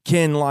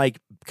can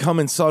come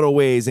in subtle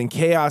ways, and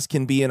chaos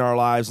can be in our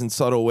lives in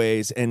subtle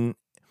ways. And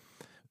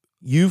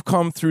you've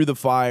come through the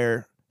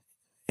fire,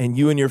 and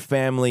you and your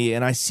family,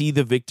 and I see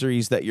the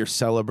victories that you're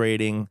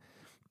celebrating.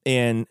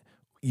 And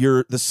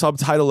the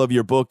subtitle of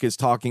your book is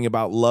talking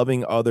about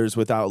loving others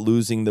without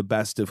losing the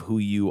best of who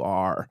you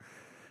are.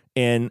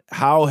 And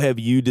how have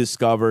you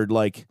discovered,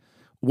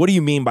 what do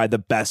you mean by the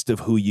best of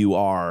who you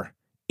are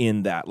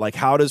in that?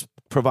 How does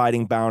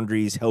providing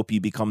boundaries help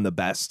you become the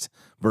best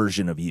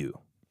version of you?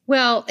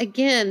 Well,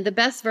 again, the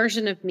best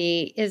version of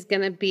me is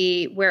going to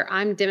be where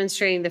I'm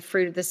demonstrating the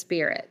fruit of the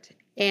Spirit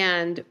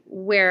and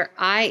where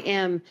I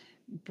am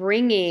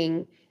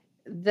bringing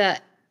the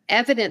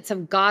evidence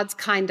of God's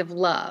kind of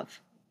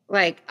love.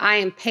 I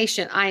am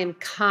patient, I am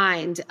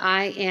kind,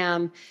 I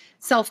am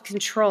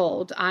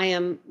self-controlled, I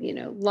am,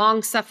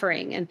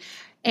 long-suffering.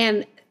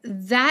 And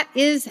that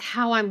is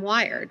how I'm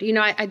wired.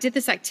 I did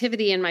this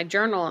activity in my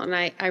journal, and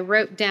I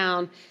wrote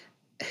down,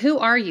 who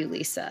are you,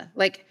 Lysa?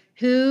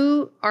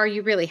 Who are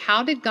you really?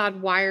 How did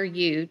God wire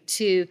you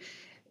to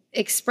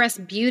express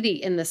beauty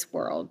in this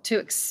world, to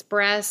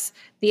express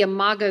the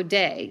imago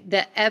Dei,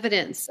 the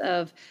evidence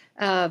of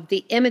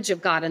the image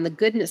of God and the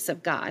goodness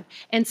of God?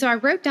 And so I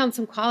wrote down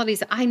some qualities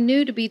that I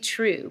knew to be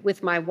true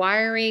with my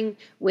wiring,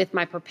 with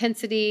my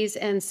propensities.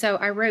 And so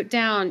I wrote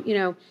down,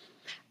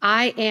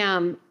 I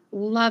am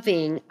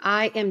loving,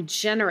 I am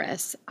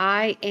generous,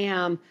 I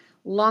am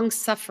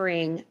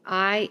long-suffering.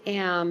 I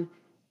am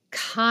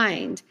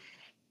kind.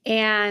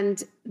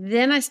 And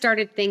then I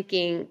started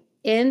thinking,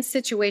 in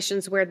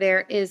situations where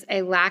there is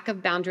a lack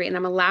of boundary and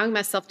I'm allowing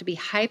myself to be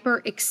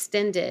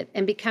hyperextended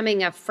and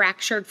becoming a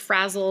fractured,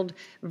 frazzled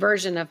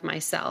version of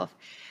myself,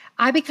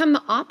 I become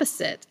the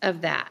opposite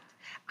of that.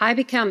 I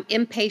become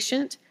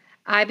impatient.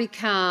 I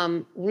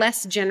become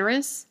less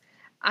generous.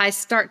 I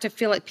start to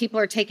feel like people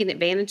are taking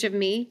advantage of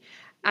me.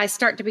 I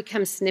start to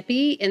become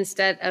snippy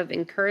instead of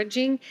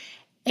encouraging.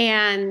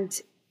 And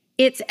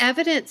it's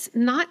evidence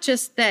not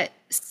just that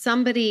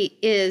somebody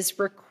is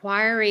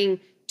requiring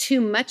too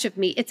much of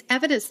me, it's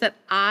evidence that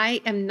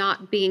I am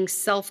not being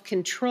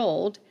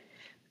self-controlled.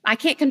 I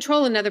can't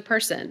control another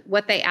person,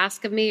 what they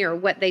ask of me or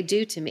what they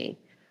do to me.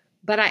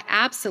 But I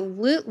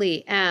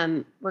absolutely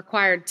am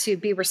required to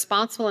be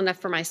responsible enough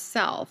for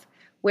myself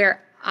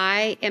where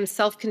I am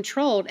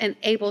self-controlled and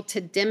able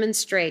to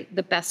demonstrate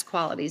the best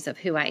qualities of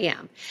who I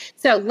am.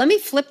 So let me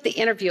flip the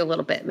interview a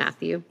little bit,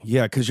 Matthew.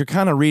 Yeah, because you're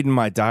kind of reading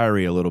my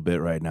diary a little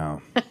bit right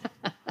now.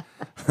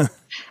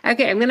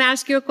 Okay, I'm going to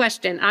ask you a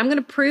question. I'm going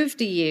to prove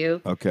to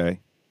you Okay.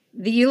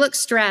 that you look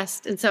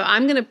stressed. And so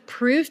I'm going to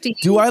prove to you.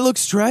 Do I look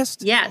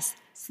stressed? Yes,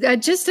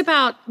 just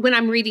about when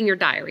I'm reading your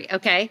diary.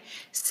 Okay,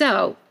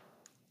 so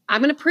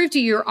I'm going to prove to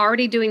you you're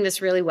already doing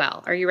this really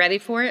well. Are you ready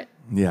for it?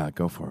 Yeah,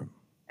 go for it.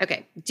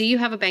 Okay, do you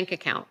have a bank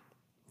account?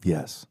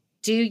 Yes.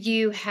 Do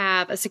you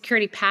have a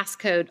security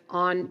passcode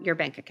on your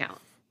bank account?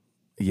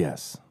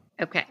 Yes.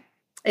 Okay.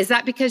 Is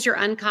that because you're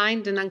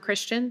unkind and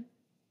unchristian?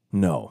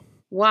 No.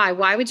 Why?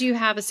 Why would you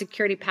have a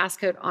security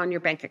passcode on your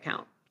bank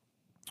account?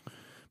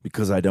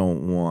 Because I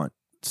don't want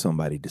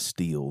somebody to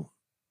steal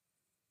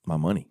my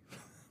money.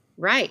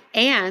 Right.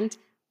 And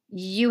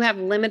you have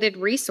limited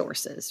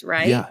resources,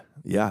 right?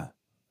 Yeah.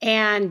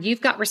 And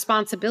you've got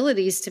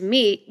responsibilities to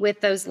meet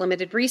with those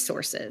limited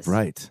resources.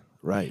 Right.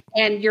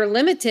 And you're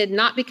limited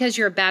not because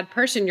you're a bad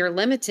person, you're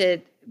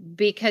limited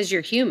because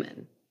you're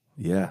human.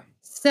 Yeah.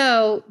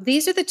 So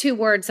these are the two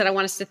words that I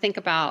want us to think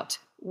about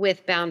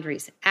with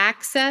boundaries: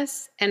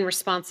 access and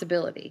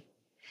responsibility.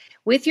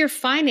 With your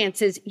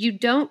finances, you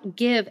don't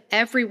give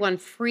everyone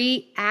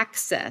free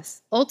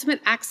access,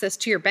 ultimate access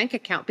to your bank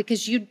account,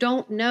 because you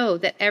don't know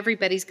that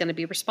everybody's going to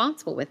be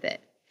responsible with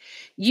it.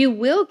 You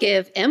will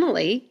give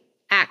Emily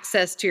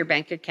access to your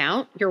bank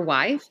account, your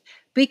wife,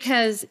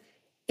 because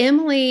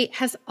Emily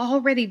has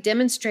already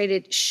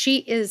demonstrated she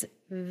is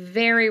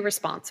very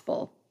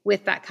responsible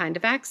with that kind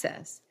of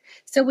access.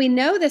 So we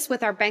know this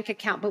with our bank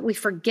account, but we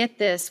forget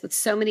this with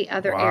so many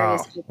other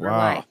areas of our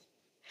life.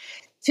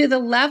 To the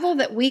level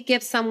that we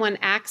give someone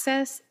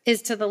access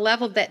is to the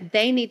level that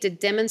they need to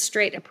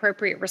demonstrate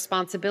appropriate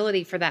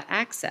responsibility for that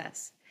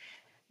access.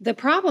 The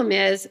problem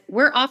is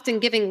we're often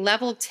giving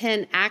level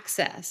 10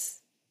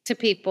 access to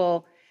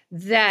people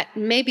that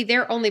maybe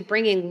they're only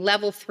bringing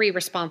level 3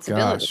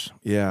 responsibility. Gosh,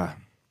 yeah.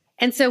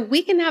 And so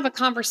we can have a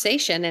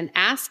conversation and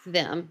ask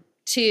them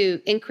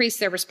to increase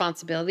their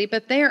responsibility,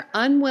 but they are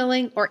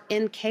unwilling or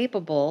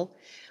incapable.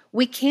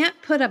 We can't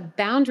put a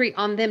boundary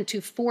on them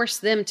to force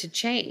them to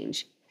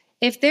change.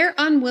 If they're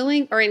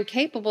unwilling or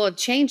incapable of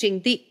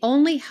changing, the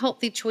only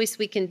healthy choice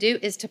we can do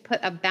is to put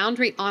a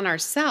boundary on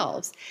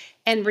ourselves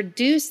and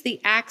reduce the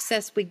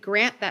access we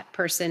grant that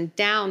person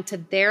down to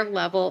their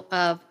level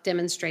of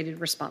demonstrated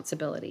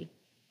responsibility.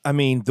 I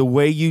mean, the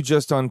way you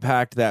just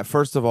unpacked that,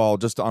 first of all,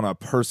 just on a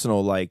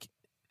personal, like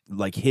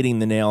hitting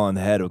the nail on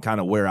the head of kind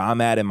of where I'm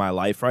at in my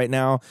life right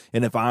now.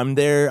 And if I'm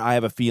there, I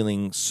have a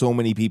feeling so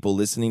many people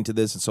listening to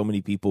this and so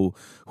many people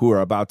who are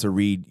about to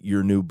read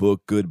your new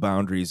book, Good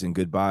Boundaries and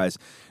Goodbyes,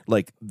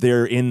 like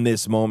they're in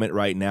this moment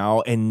right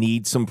now and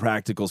need some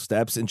practical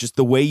steps. And just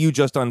the way you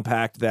just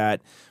unpacked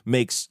that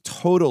makes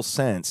total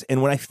sense.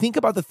 And when I think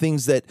about the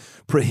things that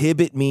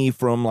prohibit me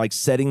from like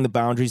setting the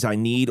boundaries I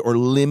need or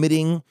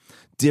limiting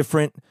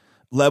different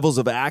levels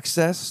of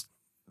access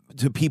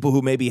to people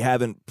who maybe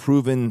haven't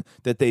proven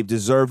that they've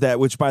deserved that,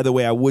 which, by the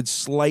way, I would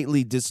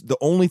slightly the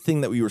only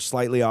thing that we were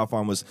slightly off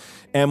on was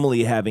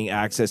Emily having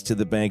access to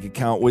the bank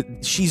account.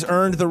 She's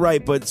earned the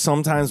right, but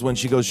sometimes when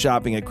she goes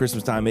shopping at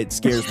Christmas time, it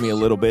scares me a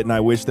little bit, and I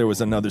wish there was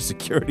another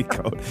security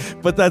code.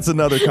 But that's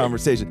another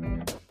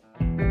conversation.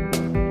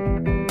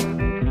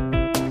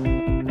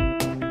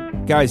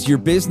 Guys, your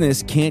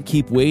business can't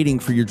keep waiting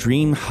for your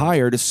dream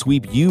hire to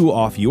sweep you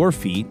off your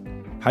feet.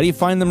 How do you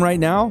find them right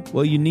now?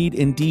 Well, you need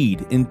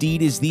Indeed.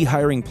 Indeed is the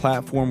hiring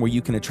platform where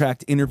you can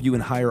attract, interview,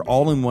 and hire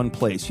all in one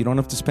place. You don't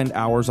have to spend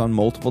hours on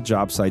multiple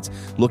job sites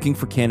looking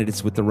for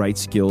candidates with the right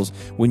skills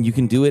when you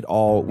can do it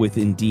all with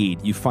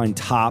Indeed. You find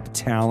top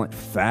talent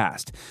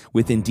fast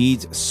with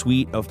Indeed's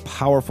suite of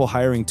powerful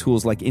hiring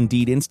tools like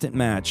Indeed Instant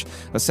Match,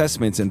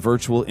 assessments, and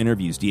virtual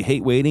interviews. Do you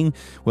hate waiting?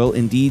 Well,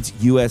 Indeed's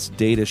U.S.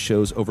 data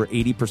shows over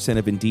 80%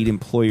 of Indeed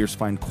employers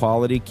find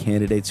quality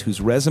candidates whose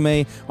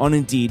resume on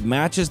Indeed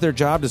matches their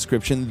job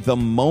description the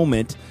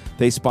moment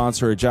they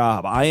sponsor a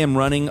job. I am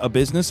running a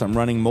business. I'm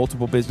running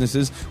multiple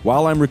businesses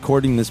while I'm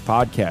recording this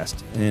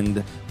podcast. And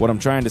what I'm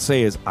trying to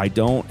say is I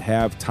don't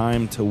have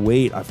time to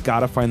wait. I've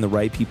got to find the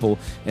right people,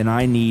 and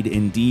I need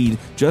Indeed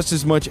just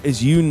as much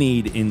as you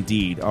need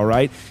Indeed, all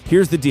right?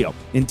 Here's the deal.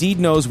 Indeed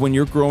knows when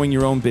you're growing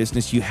your own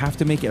business, you have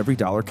to make every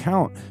dollar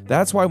count.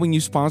 That's why when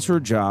you sponsor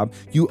a job,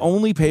 you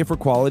only pay for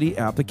quality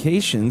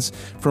applications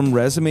from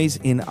resumes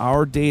in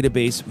our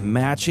database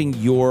matching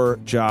your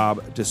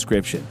job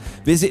description.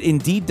 Visit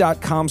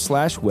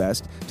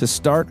Indeed.com/West to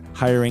start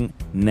hiring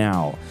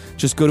now.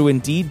 Just go to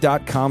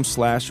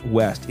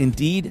Indeed.com/West.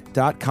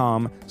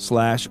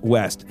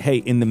 Indeed.com/West. Hey,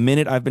 in the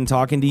minute I've been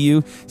talking to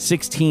you,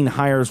 16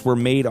 hires were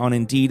made on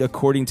Indeed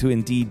according to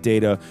Indeed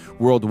data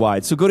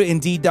worldwide. So go to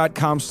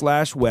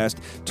Indeed.com/West.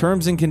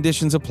 Terms and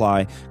conditions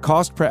apply.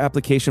 Cost per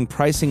application.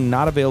 Pricing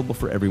not available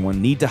for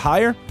everyone. Need to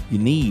hire? You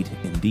need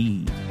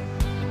Indeed.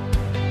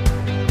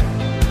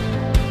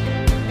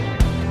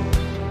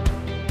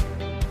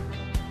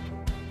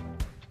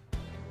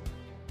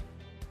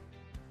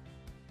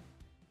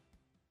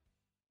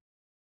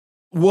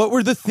 What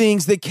were the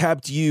things that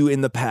kept you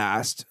in the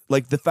past?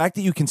 Like the fact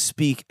that you can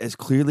speak as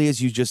clearly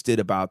as you just did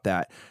about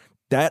that,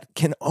 that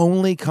can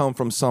only come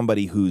from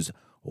somebody who's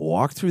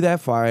walked through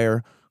that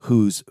fire,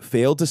 who's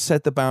failed to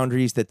set the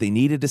boundaries that they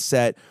needed to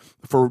set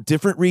for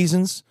different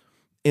reasons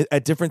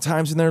at different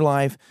times in their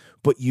life,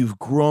 but you've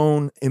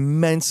grown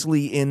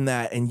immensely in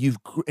that, and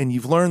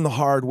you've learned the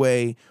hard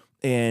way,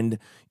 and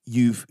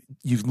you've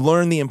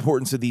learned the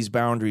importance of these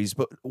boundaries.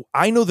 But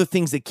I know the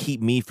things that keep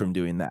me from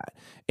doing that.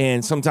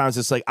 And sometimes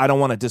it's like, I don't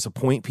want to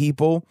disappoint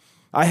people.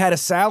 I had a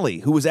Sally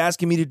who was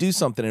asking me to do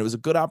something, and it was a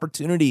good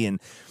opportunity. And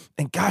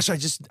gosh, I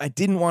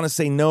didn't want to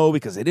say no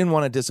because I didn't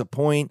want to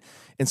disappoint.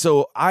 And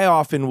so I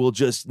often will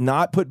just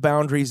not put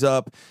boundaries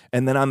up.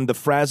 And then I'm the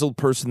frazzled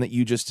person that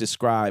you just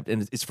described.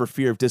 And it's for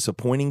fear of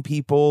disappointing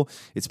people.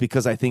 It's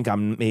because I think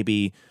I'm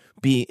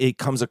it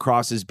comes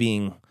across as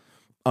being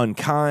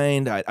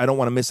unkind. I don't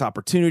want to miss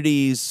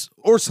opportunities.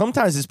 Or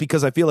sometimes it's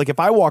because I feel like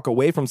if I walk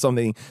away from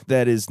something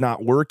that is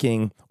not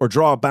working or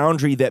draw a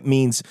boundary, that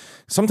means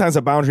sometimes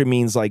a boundary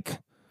means like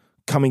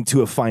coming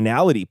to a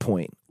finality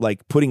point,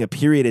 like putting a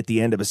period at the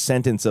end of a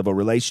sentence of a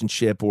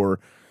relationship, or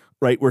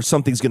right where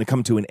something's going to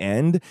come to an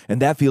end.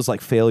 And that feels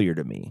like failure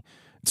to me.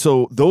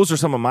 So those are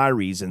some of my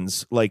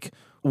reasons. Like,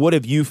 what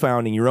have you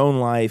found in your own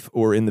life,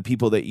 or in the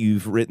people that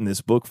you've written this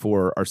book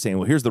for are saying,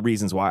 well, here's the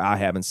reasons why I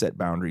haven't set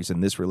boundaries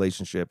in this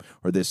relationship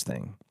or this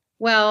thing?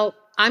 Well,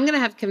 I'm going to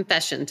have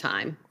confession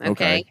time.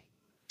 Okay.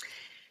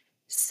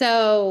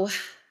 So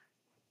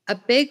a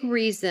big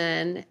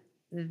reason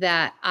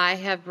that I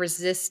have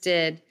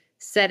resisted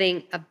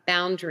setting a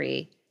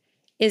boundary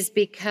is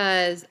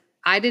because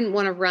I didn't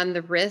want to run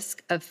the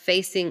risk of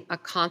facing a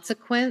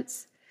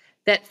consequence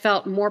that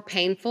felt more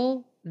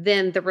painful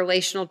than the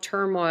relational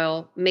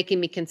turmoil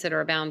making me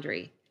consider a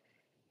boundary.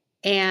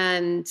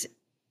 And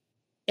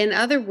in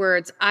other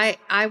words, I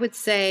would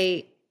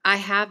say I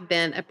have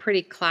been a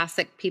pretty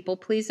classic people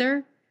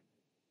pleaser.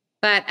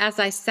 But as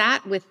I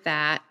sat with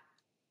that,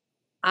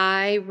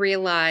 I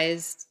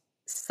realized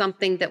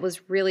something that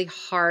was really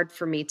hard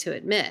for me to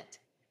admit.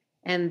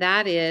 And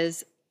that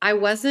is, I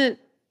wasn't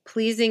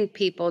pleasing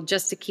people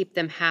just to keep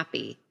them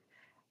happy.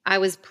 I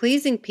was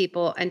pleasing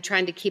people and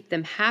trying to keep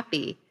them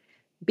happy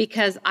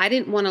because I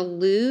didn't want to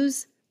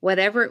lose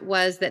whatever it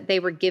was that they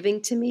were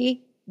giving to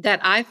me, that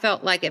I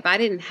felt like if I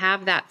didn't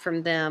have that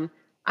from them,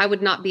 I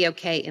would not be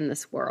okay in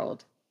this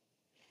world.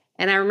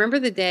 And I remember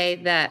the day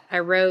that I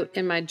wrote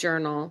in my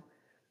journal,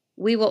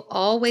 we will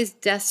always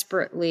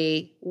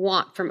desperately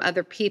want from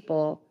other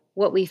people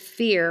what we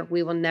fear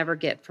we will never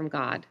get from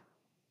God.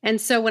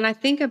 And so when I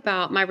think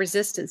about my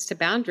resistance to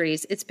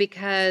boundaries, it's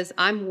because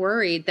I'm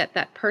worried that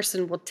that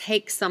person will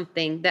take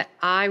something that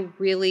I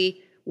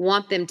really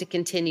want them to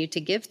continue to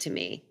give to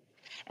me.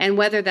 And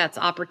whether that's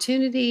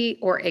opportunity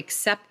or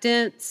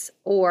acceptance,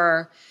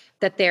 or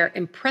that they're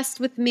impressed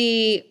with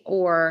me,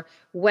 or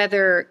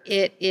whether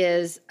it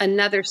is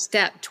another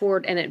step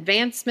toward an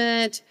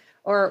advancement,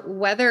 or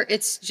whether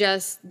it's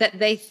just that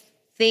they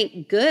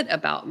think good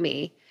about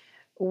me,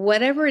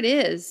 whatever it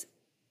is,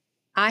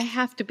 I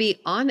have to be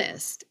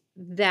honest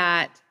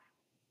that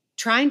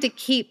trying to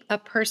keep a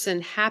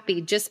person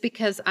happy just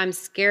because I'm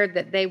scared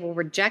that they will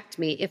reject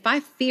me, if I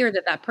fear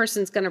that that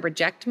person's going to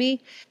reject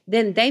me,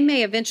 then they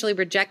may eventually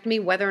reject me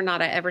whether or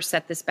not I ever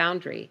set this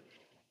boundary.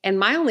 And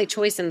my only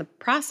choice in the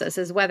process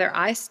is whether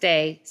I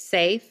stay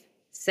safe,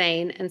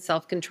 sane, and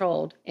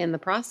self-controlled in the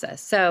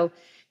process. So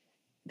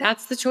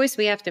that's the choice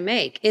we have to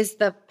make. Is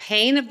the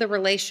pain of the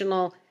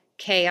relational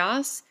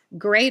chaos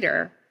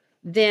greater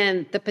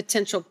than the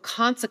potential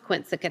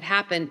consequence that could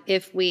happen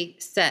if we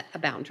set a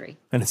boundary?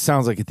 And it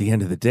sounds like at the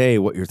end of the day,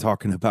 what you're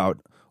talking about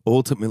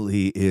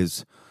ultimately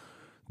is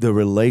the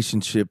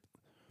relationship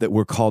that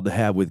we're called to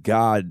have with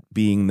God,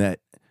 being that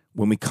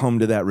when we come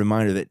to that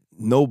reminder that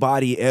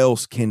nobody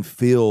else can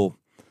fill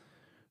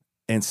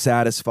and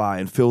satisfy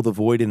and fill the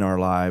void in our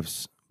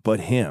lives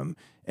but Him.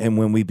 And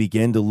when we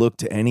begin to look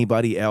to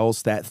anybody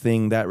else, that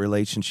thing, that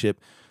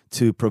relationship,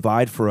 to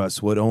provide for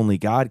us what only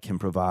God can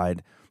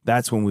provide,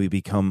 that's when we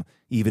become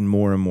even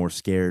more and more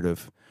scared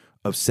of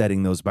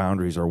setting those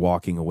boundaries or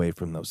walking away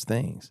from those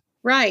things.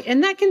 Right.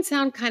 And that can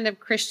sound kind of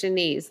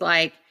Christianese,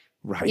 like,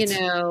 Right.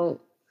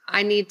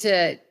 I need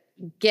to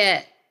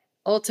get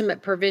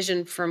ultimate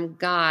provision from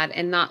God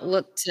and not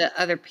look to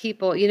other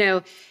people,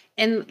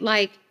 and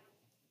like,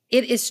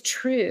 it is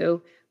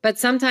true. But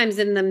sometimes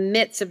in the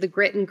midst of the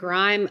grit and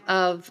grime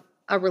of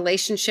a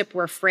relationship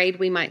we're afraid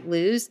we might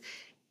lose,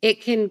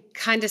 it can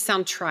kind of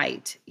sound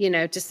trite,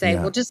 to say,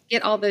 Yeah. well, just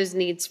get all those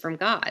needs from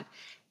God.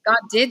 God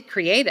did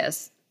create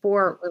us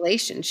for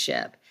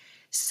relationship.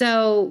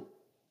 So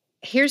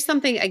here's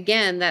something,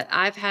 again, that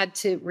I've had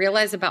to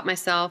realize about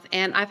myself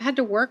and I've had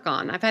to work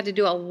on. I've had to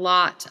do a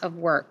lot of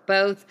work,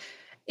 both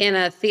in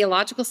a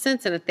theological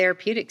sense and a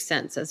therapeutic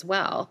sense as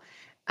well.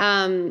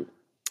 And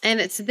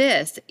it's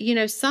this,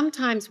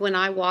 sometimes when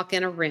I walk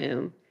in a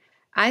room,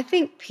 I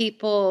think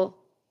people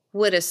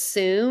would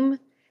assume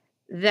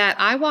that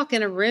I walk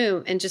in a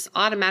room and just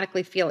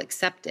automatically feel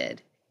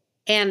accepted.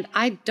 And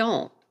I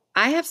don't.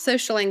 I have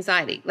social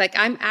anxiety. Like,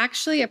 I'm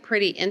actually a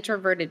pretty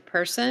introverted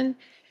person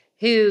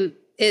who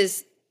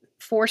is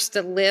forced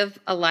to live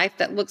a life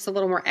that looks a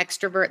little more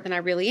extrovert than I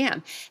really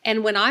am.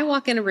 And when I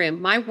walk in a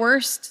room, my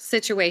worst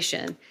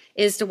situation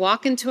is to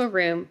walk into a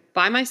room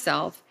by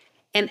myself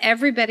and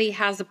everybody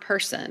has a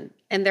person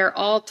and they're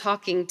all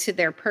talking to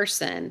their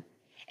person.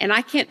 And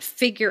I can't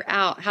figure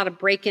out how to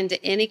break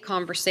into any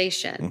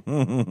conversation.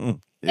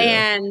 Yeah.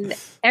 And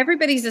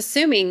everybody's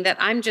assuming that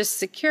I'm just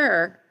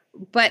secure,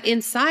 but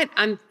inside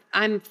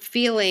I'm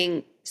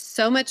feeling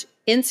so much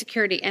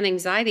insecurity and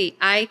anxiety.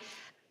 I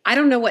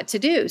don't know what to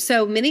do.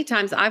 So many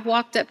times I've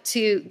walked up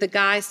to the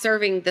guy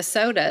serving the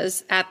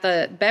sodas at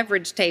the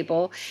beverage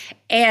table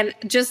and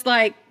just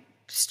like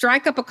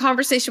strike up a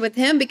conversation with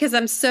him because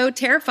I'm so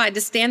terrified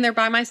to stand there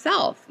by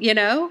myself,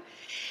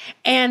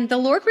 And the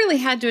Lord really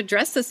had to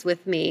address this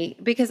with me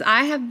because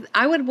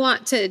I would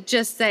want to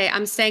just say,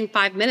 I'm staying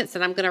 5 minutes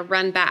and I'm going to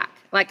run back.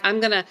 Like, I'm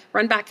going to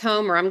run back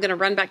home, or I'm going to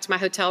run back to my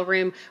hotel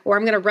room, or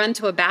I'm going to run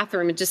to a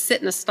bathroom and just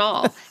sit in a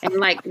stall and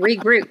like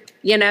regroup,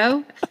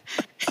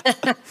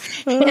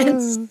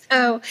 And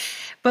so,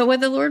 but what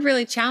the Lord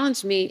really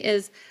challenged me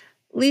is,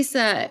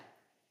 Lysa,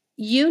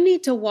 you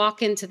need to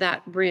walk into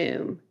that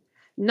room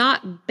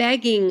not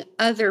begging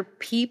other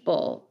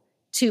people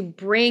to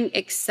bring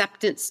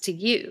acceptance to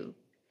you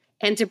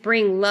and to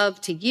bring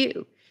love to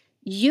you.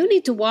 You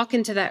need to walk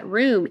into that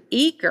room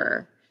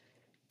eager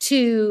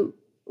to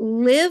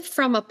live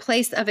from a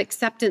place of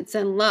acceptance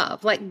and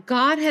love. Like,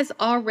 God has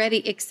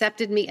already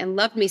accepted me and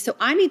loved me. So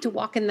I need to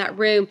walk in that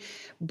room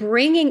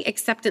bringing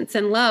acceptance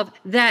and love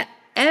that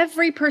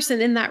every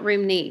person in that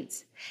room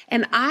needs.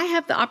 And I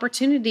have the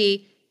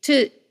opportunity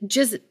to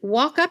just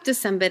walk up to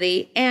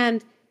somebody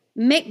and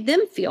make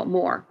them feel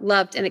more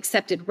loved and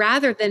accepted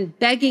rather than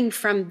begging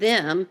from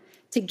them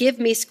to give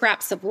me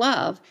scraps of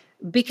love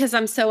because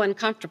I'm so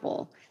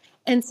uncomfortable.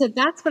 And so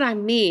that's what I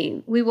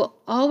mean. We will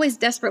always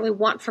desperately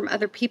want from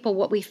other people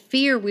what we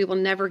fear we will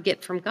never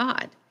get from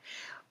God.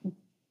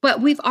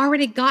 But we've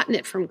already gotten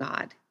it from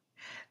God.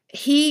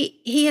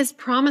 He has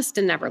promised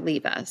to never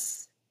leave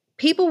us.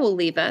 People will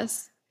leave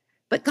us,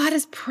 but God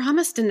has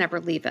promised to never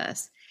leave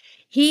us.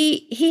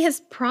 He has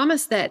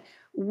promised that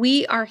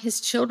we are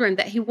his children,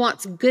 that he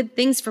wants good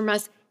things from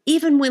us,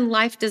 even when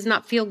life does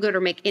not feel good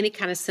or make any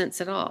kind of sense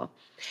at all.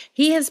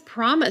 He has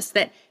promised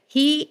that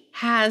he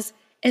has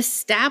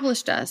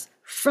established us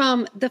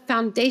from the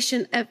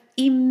foundation of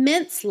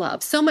immense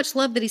love, so much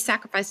love that he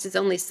sacrificed his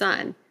only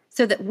son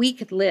so that we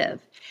could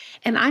live.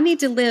 And I need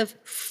to live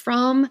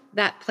from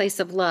that place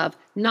of love,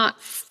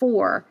 not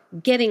for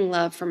getting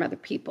love from other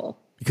people.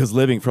 Because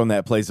living from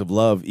that place of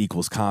love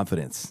equals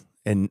confidence,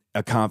 and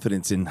a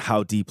confidence in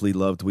how deeply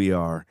loved we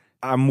are.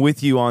 I'm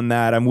with you on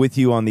that. I'm with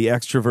you on the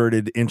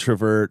extroverted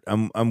introvert.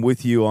 I'm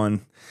with you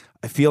on,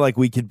 I feel like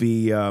we could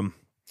be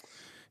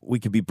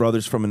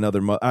brothers from another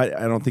mother. I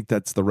don't think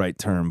that's the right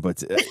term,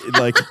 but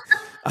like,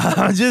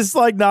 I'm just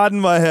like nodding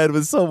my head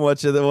with so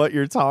much of what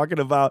you're talking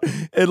about.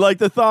 And like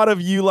the thought of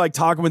you like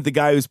talking with the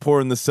guy who's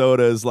pouring the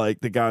soda is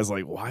like, the guy's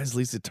like, why is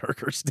Lysa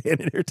TerKeurst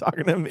standing here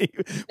talking to me?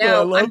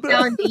 No, I'm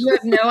telling you, you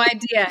have no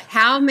idea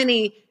how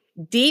many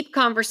deep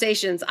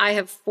conversations I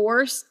have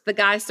forced the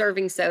guy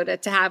serving soda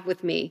to have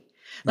with me.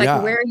 Like,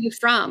 Yeah. Where are you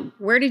from?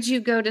 Where did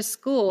you go to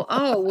school?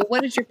 Oh, well,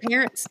 what did your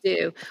parents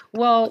do?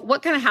 Well,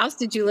 what kind of house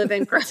did you live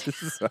in?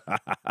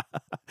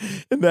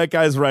 And that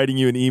guy's writing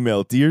you an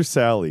email. Dear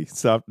Sally,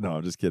 stop. No,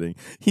 I'm just kidding.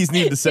 He's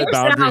needing to set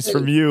boundaries Sally,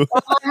 from you.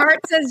 Well, my heart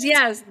says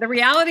yes. The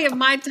reality of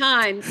my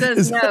time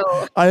says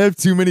no. I have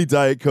too many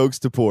Diet Cokes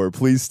to pour.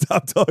 Please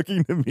stop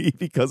talking to me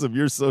because of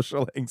your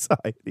social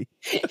anxiety.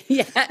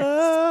 Yes.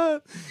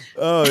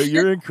 Oh,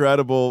 you're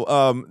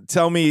incredible.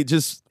 Tell me,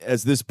 just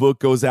as this book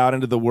goes out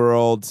into the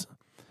world,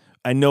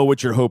 I know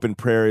what your hope and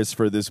prayer is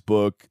for this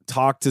book.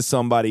 Talk to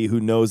somebody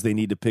who knows they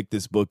need to pick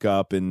this book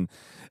up and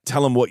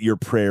tell them what your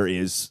prayer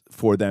is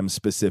for them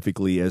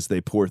specifically as they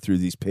pour through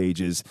these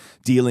pages,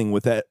 dealing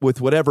with that,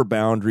 with whatever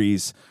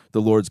boundaries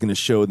the Lord's going to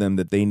show them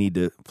that they need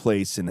to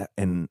place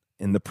and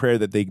and the prayer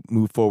that they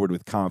move forward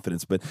with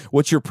confidence. But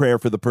what's your prayer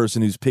for the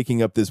person who's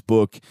picking up this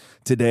book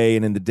today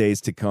and in the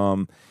days to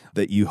come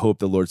that you hope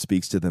the Lord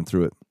speaks to them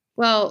through it?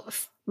 Well,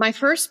 my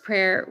first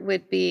prayer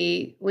would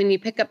be when you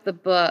pick up the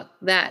book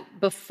that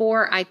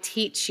before I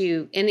teach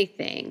you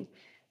anything,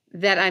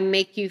 that I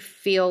make you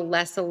feel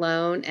less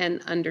alone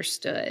and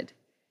understood.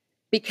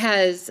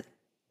 Because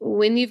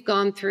when you've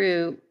gone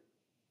through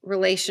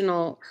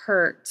relational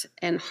hurt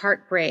and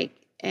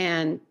heartbreak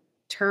and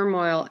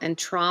turmoil and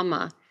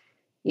trauma,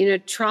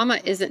 trauma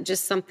isn't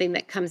just something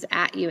that comes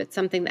at you, it's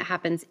something that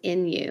happens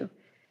in you.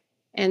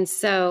 And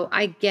so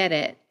I get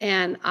it.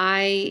 And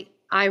I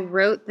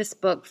wrote this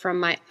book from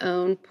my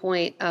own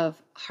point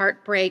of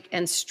heartbreak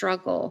and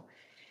struggle.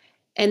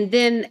 And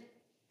then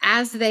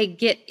as they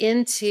get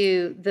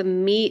into the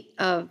meat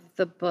of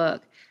the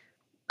book,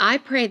 I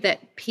pray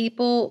that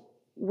people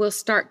will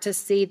start to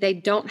see they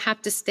don't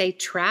have to stay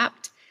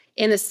trapped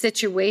in a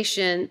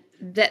situation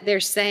that they're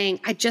saying,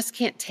 I just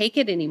can't take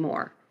it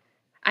anymore.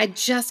 I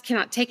just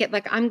cannot take it.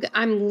 Like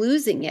I'm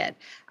losing it.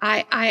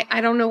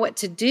 I don't know what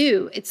to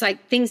do. It's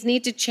like things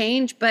need to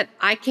change, but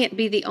I can't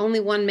be the only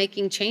one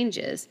making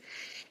changes.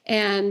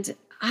 And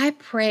I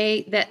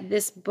pray that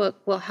this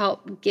book will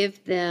help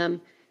give them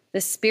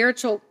the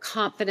spiritual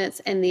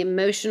confidence and the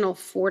emotional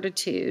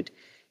fortitude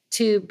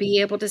to be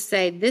able to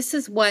say, this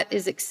is what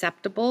is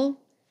acceptable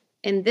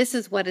and this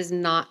is what is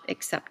not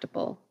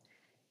acceptable.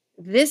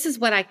 This is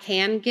what I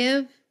can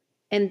give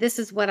and this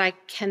is what I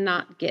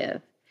cannot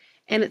give.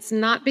 And it's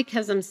not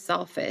because I'm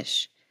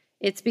selfish.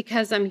 It's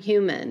because I'm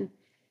human.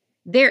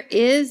 There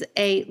is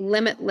a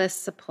limitless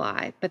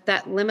supply, but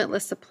that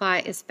limitless supply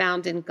is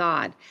found in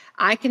God.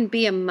 I can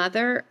be a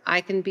mother.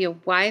 I can be a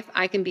wife.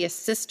 I can be a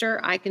sister.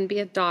 I can be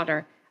a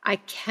daughter. I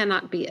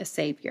cannot be a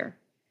savior.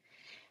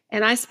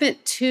 And I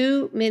spent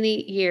too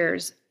many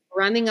years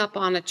running up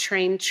on a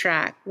train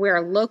track where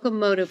a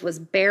locomotive was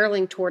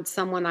barreling towards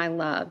someone I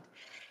loved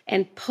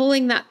and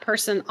pulling that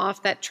person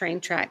off that train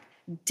track,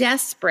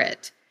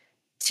 desperate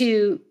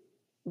to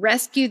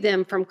rescue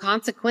them from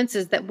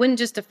consequences that wouldn't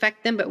just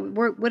affect them, but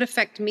would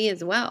affect me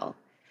as well.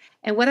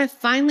 And what I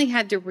finally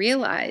had to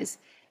realize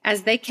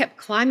as they kept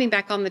climbing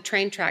back on the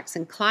train tracks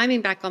and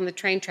climbing back on the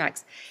train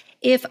tracks,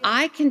 if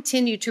I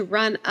continue to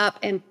run up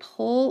and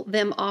pull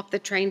them off the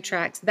train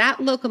tracks,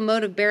 that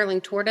locomotive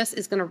barreling toward us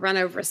is going to run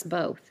over us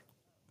both.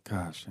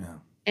 Gosh, yeah.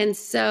 And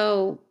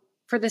so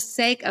for the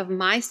sake of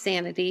my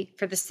sanity,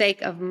 for the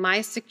sake of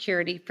my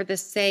security, for the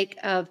sake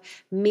of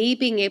me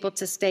being able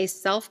to stay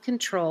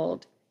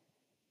self-controlled,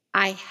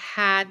 I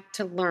had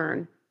to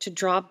learn to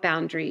draw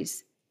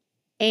boundaries.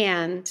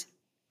 And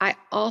I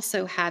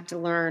also had to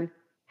learn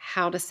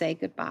how to say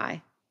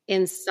goodbye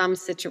in some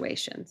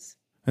situations.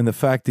 And the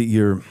fact that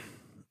you're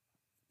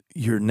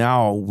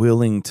now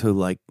willing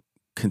to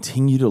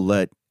continue to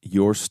let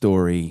your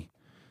story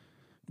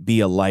be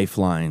a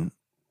lifeline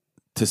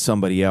to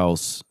somebody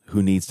else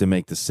who needs to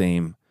make the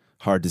same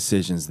hard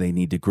decisions. They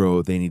need to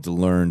grow. They need to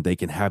learn. They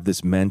can have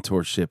this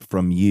mentorship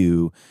from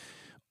you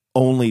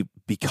only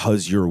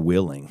because you're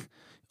willing,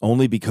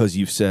 only because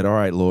you've said, all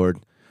right, Lord,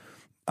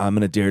 I'm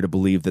going to dare to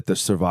believe that the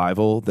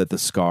survival, that the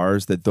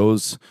scars, that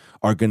those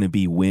are going to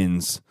be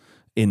wins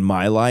in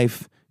my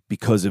life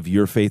because of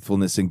your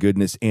faithfulness and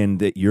goodness, and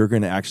that you're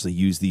going to actually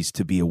use these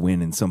to be a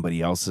win in somebody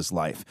else's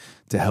life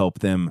to help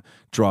them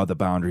draw the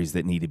boundaries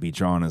that need to be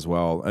drawn as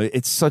well.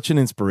 It's such an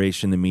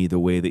inspiration to me, the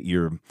way that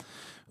you're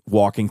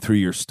walking through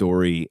your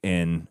story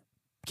and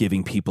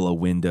giving people a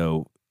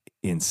window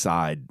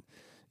inside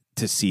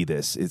to see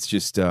this. It's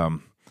just,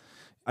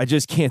 I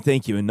just can't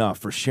thank you enough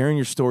for sharing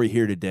your story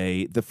here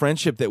today. The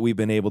friendship that we've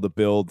been able to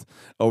build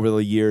over the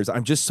years,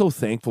 I'm just so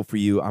thankful for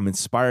you. I'm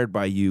inspired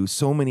by you.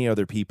 So many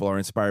other people are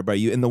inspired by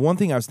you. And the one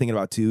thing I was thinking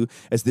about too,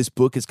 as this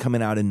book is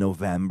coming out in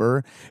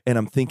November, and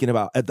I'm thinking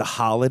about at the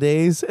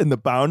holidays and the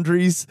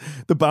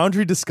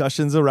boundary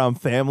discussions around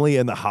family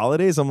and the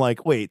holidays. I'm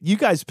like, wait, you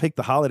guys picked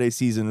the holiday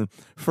season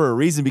for a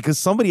reason, because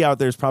somebody out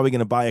there is probably going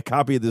to buy a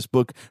copy of this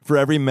book for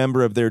every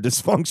member of their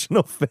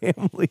dysfunctional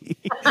family.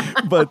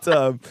 But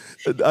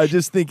I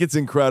just think it's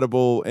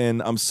incredible,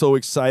 and I'm so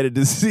excited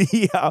to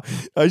see how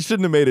I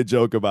shouldn't have made a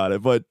joke about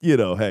it, but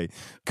hey,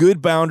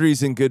 good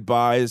boundaries and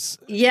goodbyes.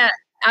 Yeah,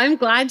 I'm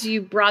glad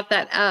you brought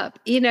that up.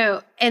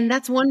 And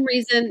that's one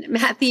reason,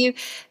 Matthew,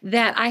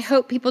 that I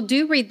hope people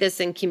do read this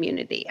in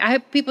community. I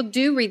hope people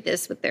do read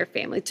this with their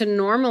family, to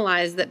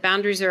normalize that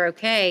boundaries are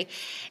okay,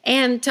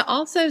 and to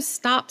also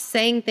stop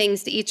saying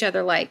things to each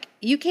other like,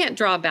 you can't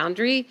draw a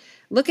boundary.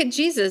 Look at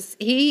Jesus.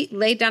 He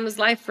laid down his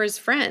life for his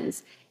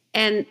friends.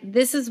 And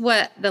this is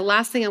what the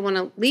last thing I want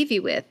to leave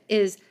you with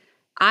is,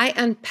 I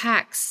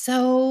unpack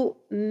so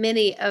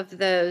many of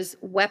those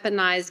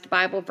weaponized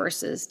Bible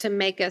verses to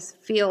make us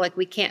feel like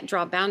we can't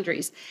draw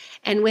boundaries.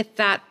 And with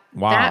that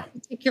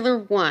particular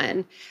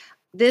one,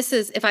 this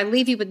is, if I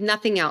leave you with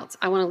nothing else,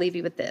 I want to leave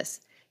you with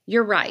this.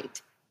 You're right.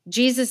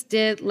 Jesus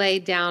did lay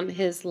down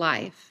his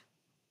life.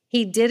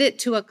 He did it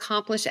to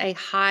accomplish a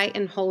high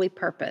and holy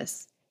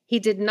purpose. He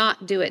did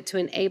not do it to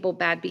enable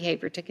bad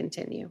behavior to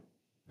continue.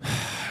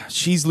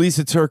 She's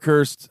Lysa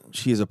TerKeurst.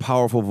 She is a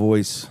powerful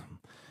voice.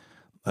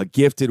 a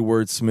gifted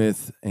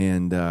wordsmith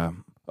and a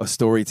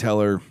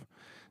storyteller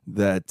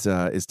that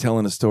is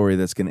telling a story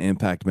that's going to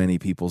impact many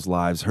people's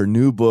lives. Her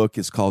new book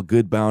is called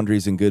Good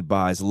Boundaries and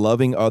Goodbyes,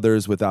 Loving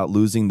Others Without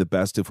Losing the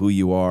Best of Who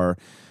You Are.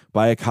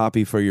 Buy a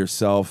copy for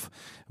yourself.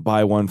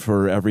 Buy one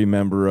for every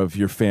member of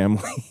your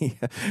family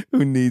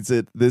who needs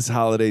it this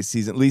holiday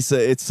season. Lysa,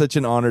 it's such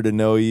an honor to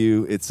know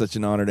you. It's such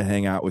an honor to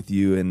hang out with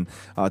you. And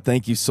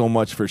thank you so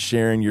much for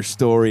sharing your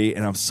story.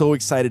 And I'm so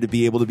excited to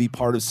be able to be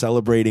part of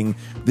celebrating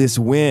this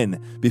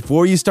win.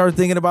 Before you start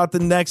thinking about the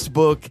next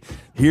book,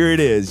 here it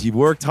is. You've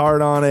worked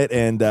hard on it,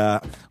 and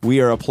we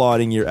are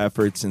applauding your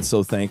efforts and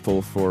so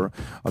thankful for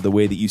the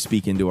way that you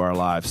speak into our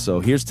lives.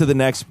 So here's to the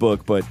next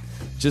book, but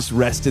just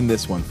rest in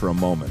this one for a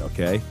moment,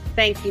 okay?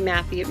 Thank you,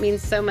 Matthew. It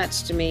means so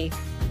much to me.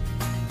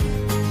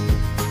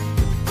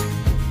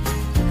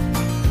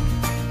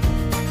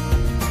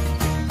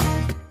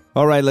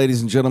 All right, ladies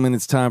and gentlemen,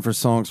 it's time for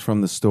Songs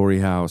from the Story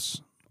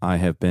House. I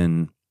have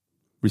been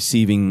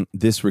receiving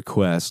this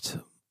request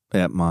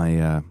at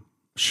my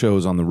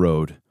shows on the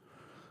road,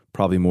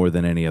 probably more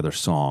than any other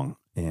song.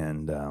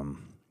 And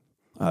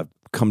I've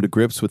come to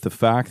grips with the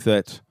fact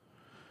that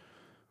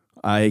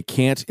I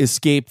can't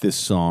escape this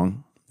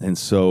song. And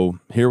so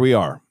here we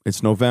are.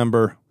 It's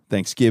November.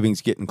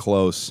 Thanksgiving's getting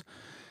close.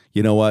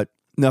 You know what?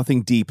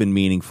 Nothing deep and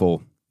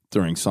meaningful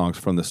during Songs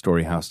from the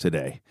Story House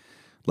today.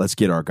 Let's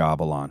get our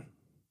gobble on.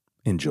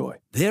 Enjoy.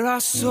 There are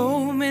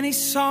so many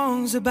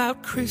songs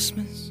about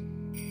Christmas.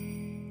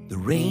 The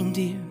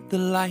reindeer, the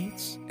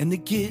lights, and the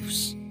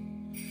gifts.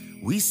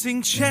 We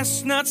sing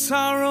chestnuts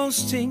are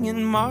roasting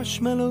and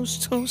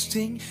marshmallows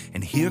toasting,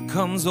 and here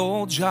comes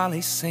old jolly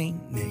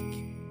Saint Nick.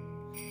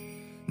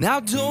 Now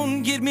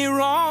don't get me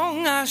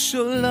wrong, I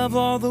sure love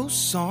all those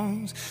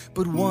songs,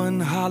 but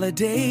one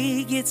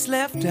holiday gets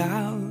left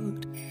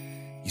out.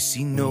 You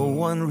see, no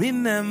one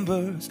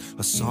remembers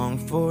a song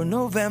for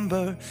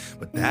November,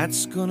 but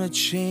that's gonna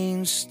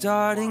change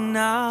starting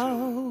now.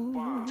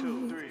 1,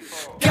 2, 3,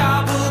 4.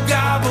 Gobble,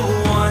 gobble,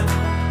 one.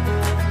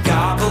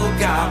 Gobble,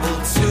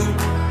 gobble, two.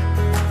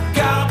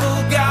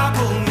 Gobble,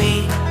 gobble,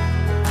 me.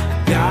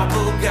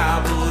 Gobble,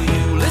 gobble,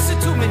 you. Listen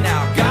to me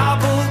now.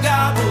 Gobble,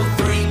 gobble,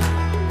 three.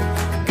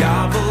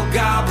 Gobble,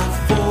 gobble,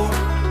 four.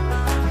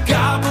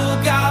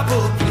 Gobble,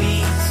 gobble,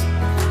 please.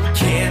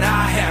 Can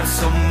I have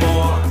some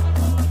more?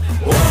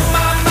 Oh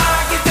my, my,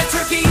 get that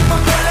turkey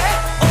from belly.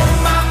 Oh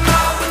my,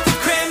 my, with the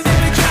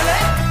cranberry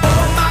jelly.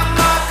 Oh my,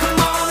 my, come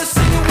on and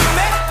sing it with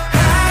me.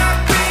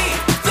 Happy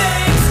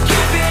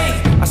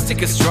Thanksgiving. I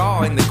stick a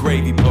straw in the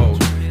gravy bowl.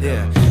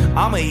 Yeah,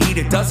 I'ma eat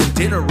a dozen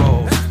dinner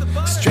rolls.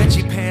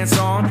 Stretchy pants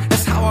on,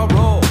 that's how I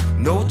roll.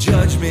 No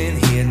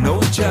judgment here,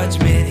 no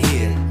judgment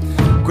here.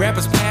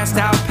 Grandpa's passed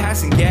out,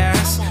 passing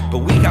gas, but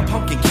we got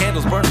pumpkin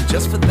candles burning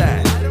just for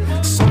that.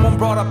 Someone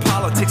brought up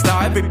politics,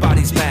 now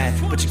everybody's mad,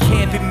 but you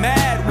can't be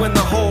mad when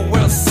the whole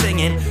world's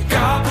singing.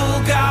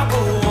 Gobble,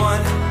 gobble,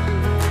 one.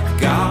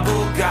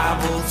 Gobble,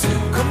 gobble, two.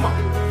 Come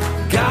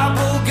on.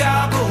 Gobble,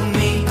 gobble,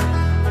 me.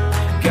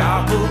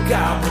 Gobble,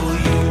 gobble,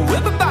 you.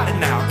 Everybody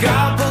now.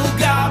 Gobble,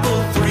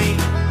 gobble, three.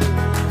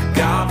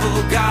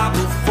 Gobble,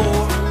 gobble,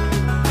 four.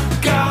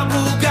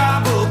 Gobble,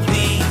 gobble,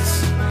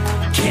 please.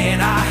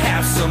 Can I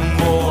have some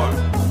more?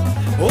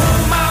 Oh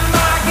my,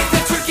 my, get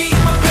that turkey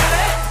in my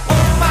belly.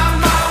 Oh my,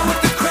 my,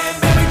 with the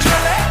cranberry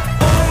jelly.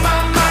 Oh my,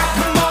 my,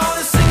 come on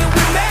and sing it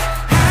with me.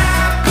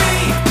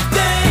 Happy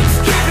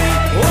Thanksgiving.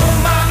 Oh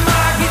my,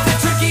 my, get that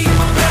turkey in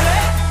my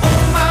belly. Oh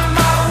my,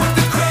 my, with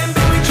the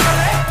cranberry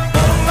jelly.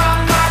 Oh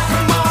my, my,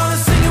 come on and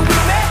sing it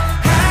with me.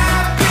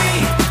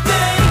 Happy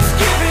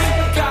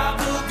Thanksgiving.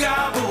 Gobble,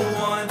 gobble,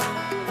 one.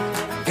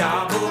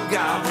 Gobble,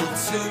 gobble,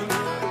 two.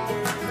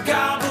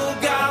 Gobble,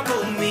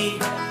 gobble, me.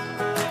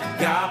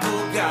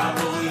 Gobble,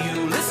 gobble,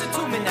 you. Listen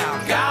to me now.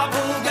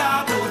 Gobble,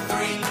 gobble,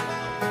 three.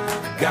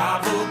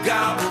 Gobble,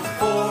 gobble,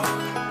 four.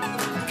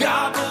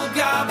 Gobble,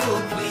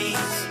 gobble,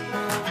 please.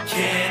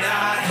 Can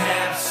I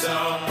have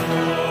some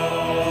more?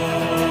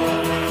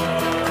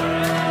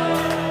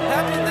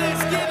 Happy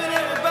Thanksgiving,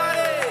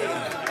 everybody!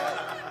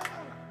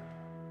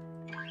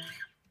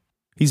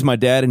 He's my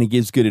dad, and he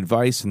gives good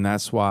advice, and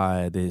that's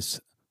why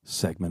this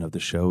segment of the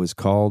show is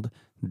called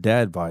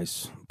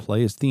Dadvice.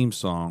 Play his theme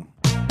song.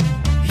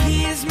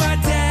 He is my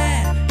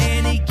dad,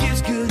 and he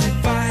gives good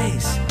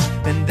advice.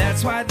 And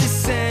that's why this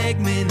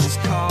segment is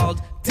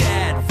called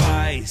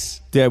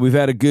Dadvice. Dad, we've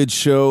had a good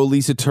show.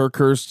 Lysa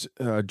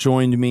TerKeurst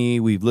joined me.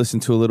 We've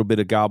listened to a little bit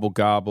of Gobble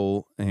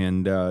Gobble,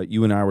 and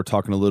you and I were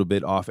talking a little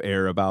bit off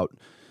air about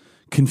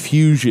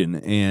confusion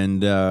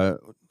and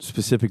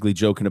specifically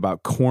joking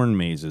about corn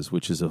mazes,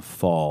 which is a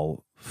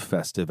fall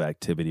festive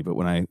activity. But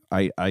when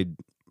I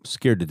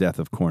scared to death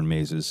of corn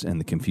mazes and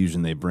the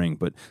confusion they bring.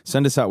 But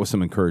send us out with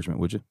some encouragement,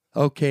 would you?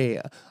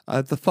 Okay,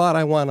 the thought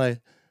I want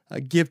to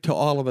give to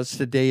all of us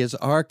today is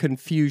our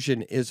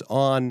confusion is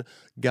on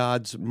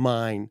God's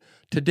mind.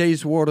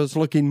 Today's world is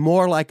looking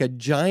more like a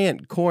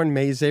giant corn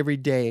maze every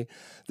day.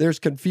 There's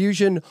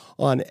confusion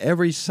on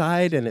every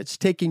side, and it's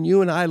taking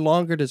you and I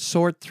longer to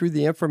sort through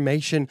the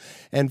information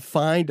and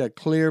find a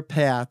clear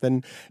path.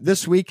 And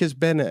this week has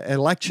been an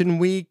election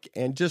week,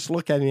 and just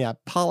looking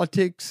at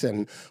politics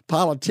and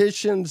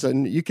politicians,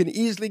 and you can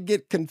easily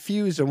get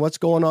confused on what's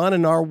going on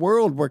in our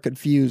world. We're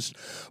confused.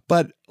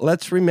 But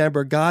let's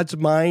remember, God's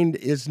mind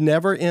is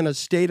never in a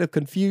state of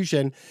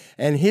confusion,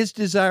 and his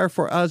desire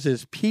for us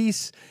is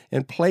peace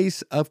in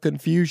place of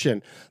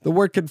confusion. The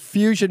word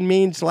confusion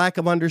means lack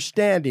of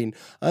understanding,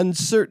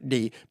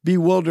 uncertainty,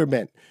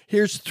 bewilderment.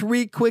 Here's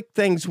 3 quick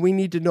things we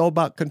need to know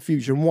about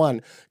confusion.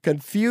 1,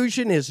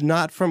 confusion is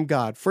not from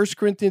God. 1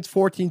 Corinthians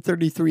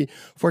 14:33,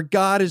 for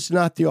God is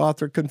not the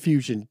author of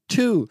confusion.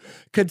 2,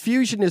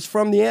 confusion is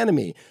from the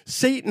enemy.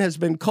 Satan has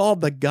been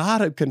called the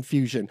god of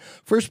confusion.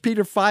 1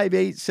 Peter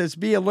 5:8 says,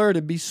 be alert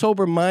and be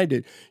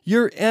sober-minded.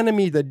 Your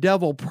enemy, the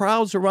devil,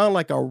 prowls around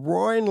like a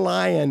roaring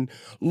lion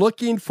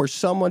looking for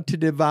someone to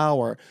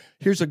devour.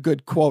 Here's a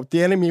good quote.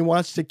 The enemy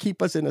wants to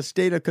keep us in a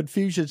state of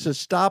confusion to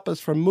stop us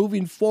from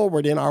moving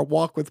forward in our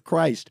walk with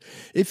Christ.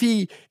 If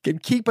he can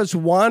keep us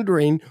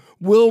wandering,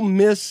 we'll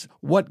miss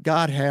what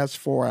God has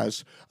for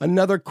us.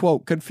 Another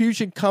quote,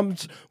 confusion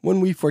comes when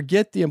we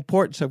forget the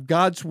importance of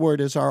God's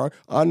word as our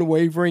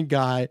unwavering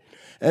guide.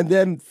 And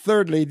then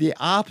thirdly, the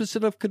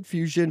opposite of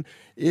confusion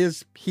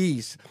is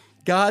peace.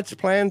 God's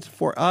plans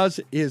for us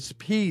is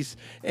peace.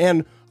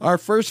 And our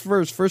first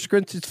verse, 1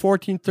 Corinthians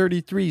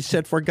 14:33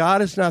 said, for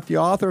God is not the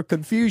author of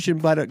confusion,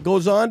 but it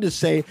goes on to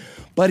say,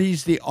 but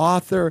he's the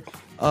author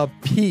of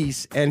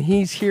peace, and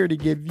he's here to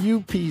give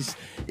you peace,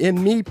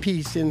 in me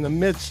peace in the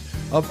midst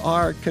of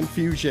our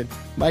confusion.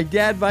 My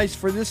dad advice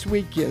for this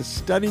week is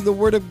study the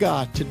Word of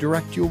God to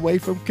direct you away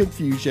from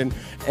confusion.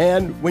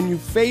 And when you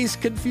face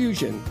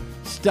confusion,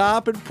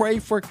 stop and pray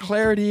for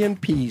clarity and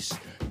peace.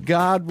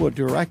 God will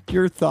direct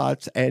your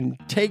thoughts and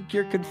take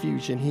your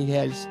confusion. He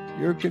has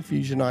your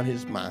confusion on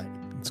his mind.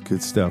 It's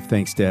good stuff.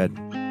 Thanks, Dad.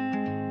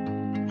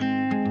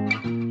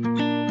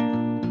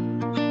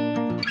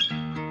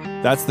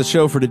 That's the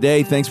show for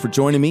today. Thanks for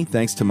joining me.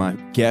 Thanks to my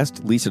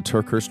guest, Lysa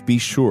TerKeurst. Be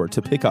sure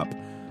to pick up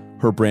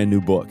her brand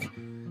new book.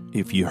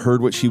 If you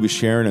heard what she was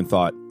sharing and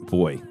thought,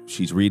 boy,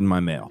 she's reading my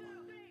mail,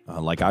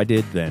 like I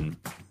did, then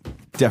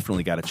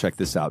definitely got to check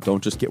this out.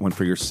 Don't just get one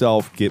for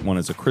yourself. Get one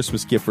as a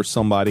Christmas gift for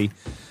somebody.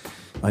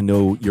 I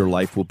know your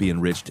life will be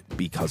enriched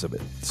because of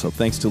it. So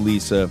thanks to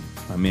Lysa.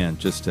 Man,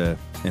 just an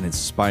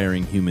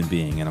inspiring human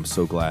being, and I'm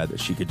so glad that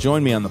she could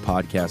join me on the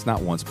podcast,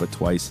 not once, but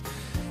twice.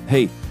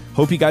 Hey,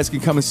 hope you guys can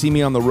come and see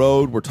me on the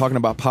road. We're talking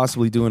about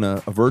possibly doing a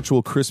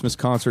virtual Christmas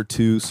concert,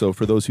 too. So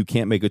for those who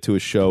can't make it to a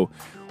show,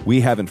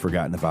 we haven't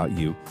forgotten about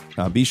you.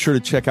 Be sure to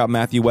check out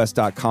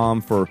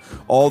MatthewWest.com for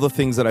all the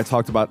things that I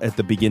talked about at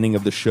the beginning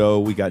of the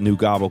show. We got new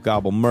Gobble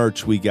Gobble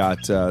merch. We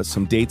got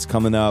some dates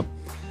coming up.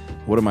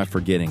 What am I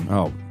forgetting?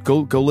 Oh,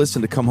 go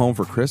listen to Come Home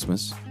for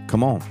Christmas.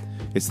 Come on.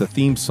 It's the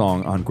theme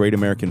song on Great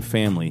American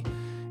Family.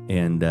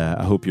 And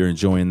I hope you're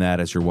enjoying that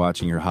as you're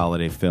watching your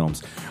holiday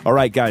films. All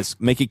right, guys,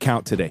 make it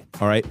count today.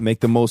 All right, make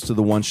the most of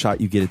the one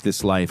shot you get at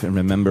this life. And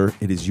remember,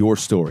 it is your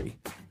story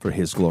for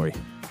his glory.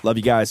 Love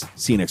you guys.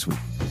 See you next week.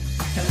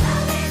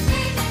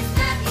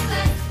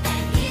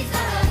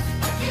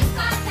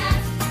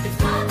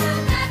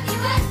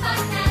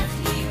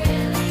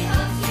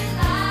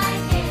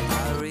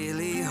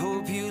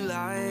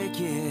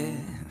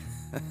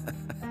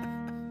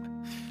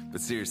 But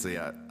seriously,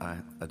 I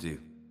do.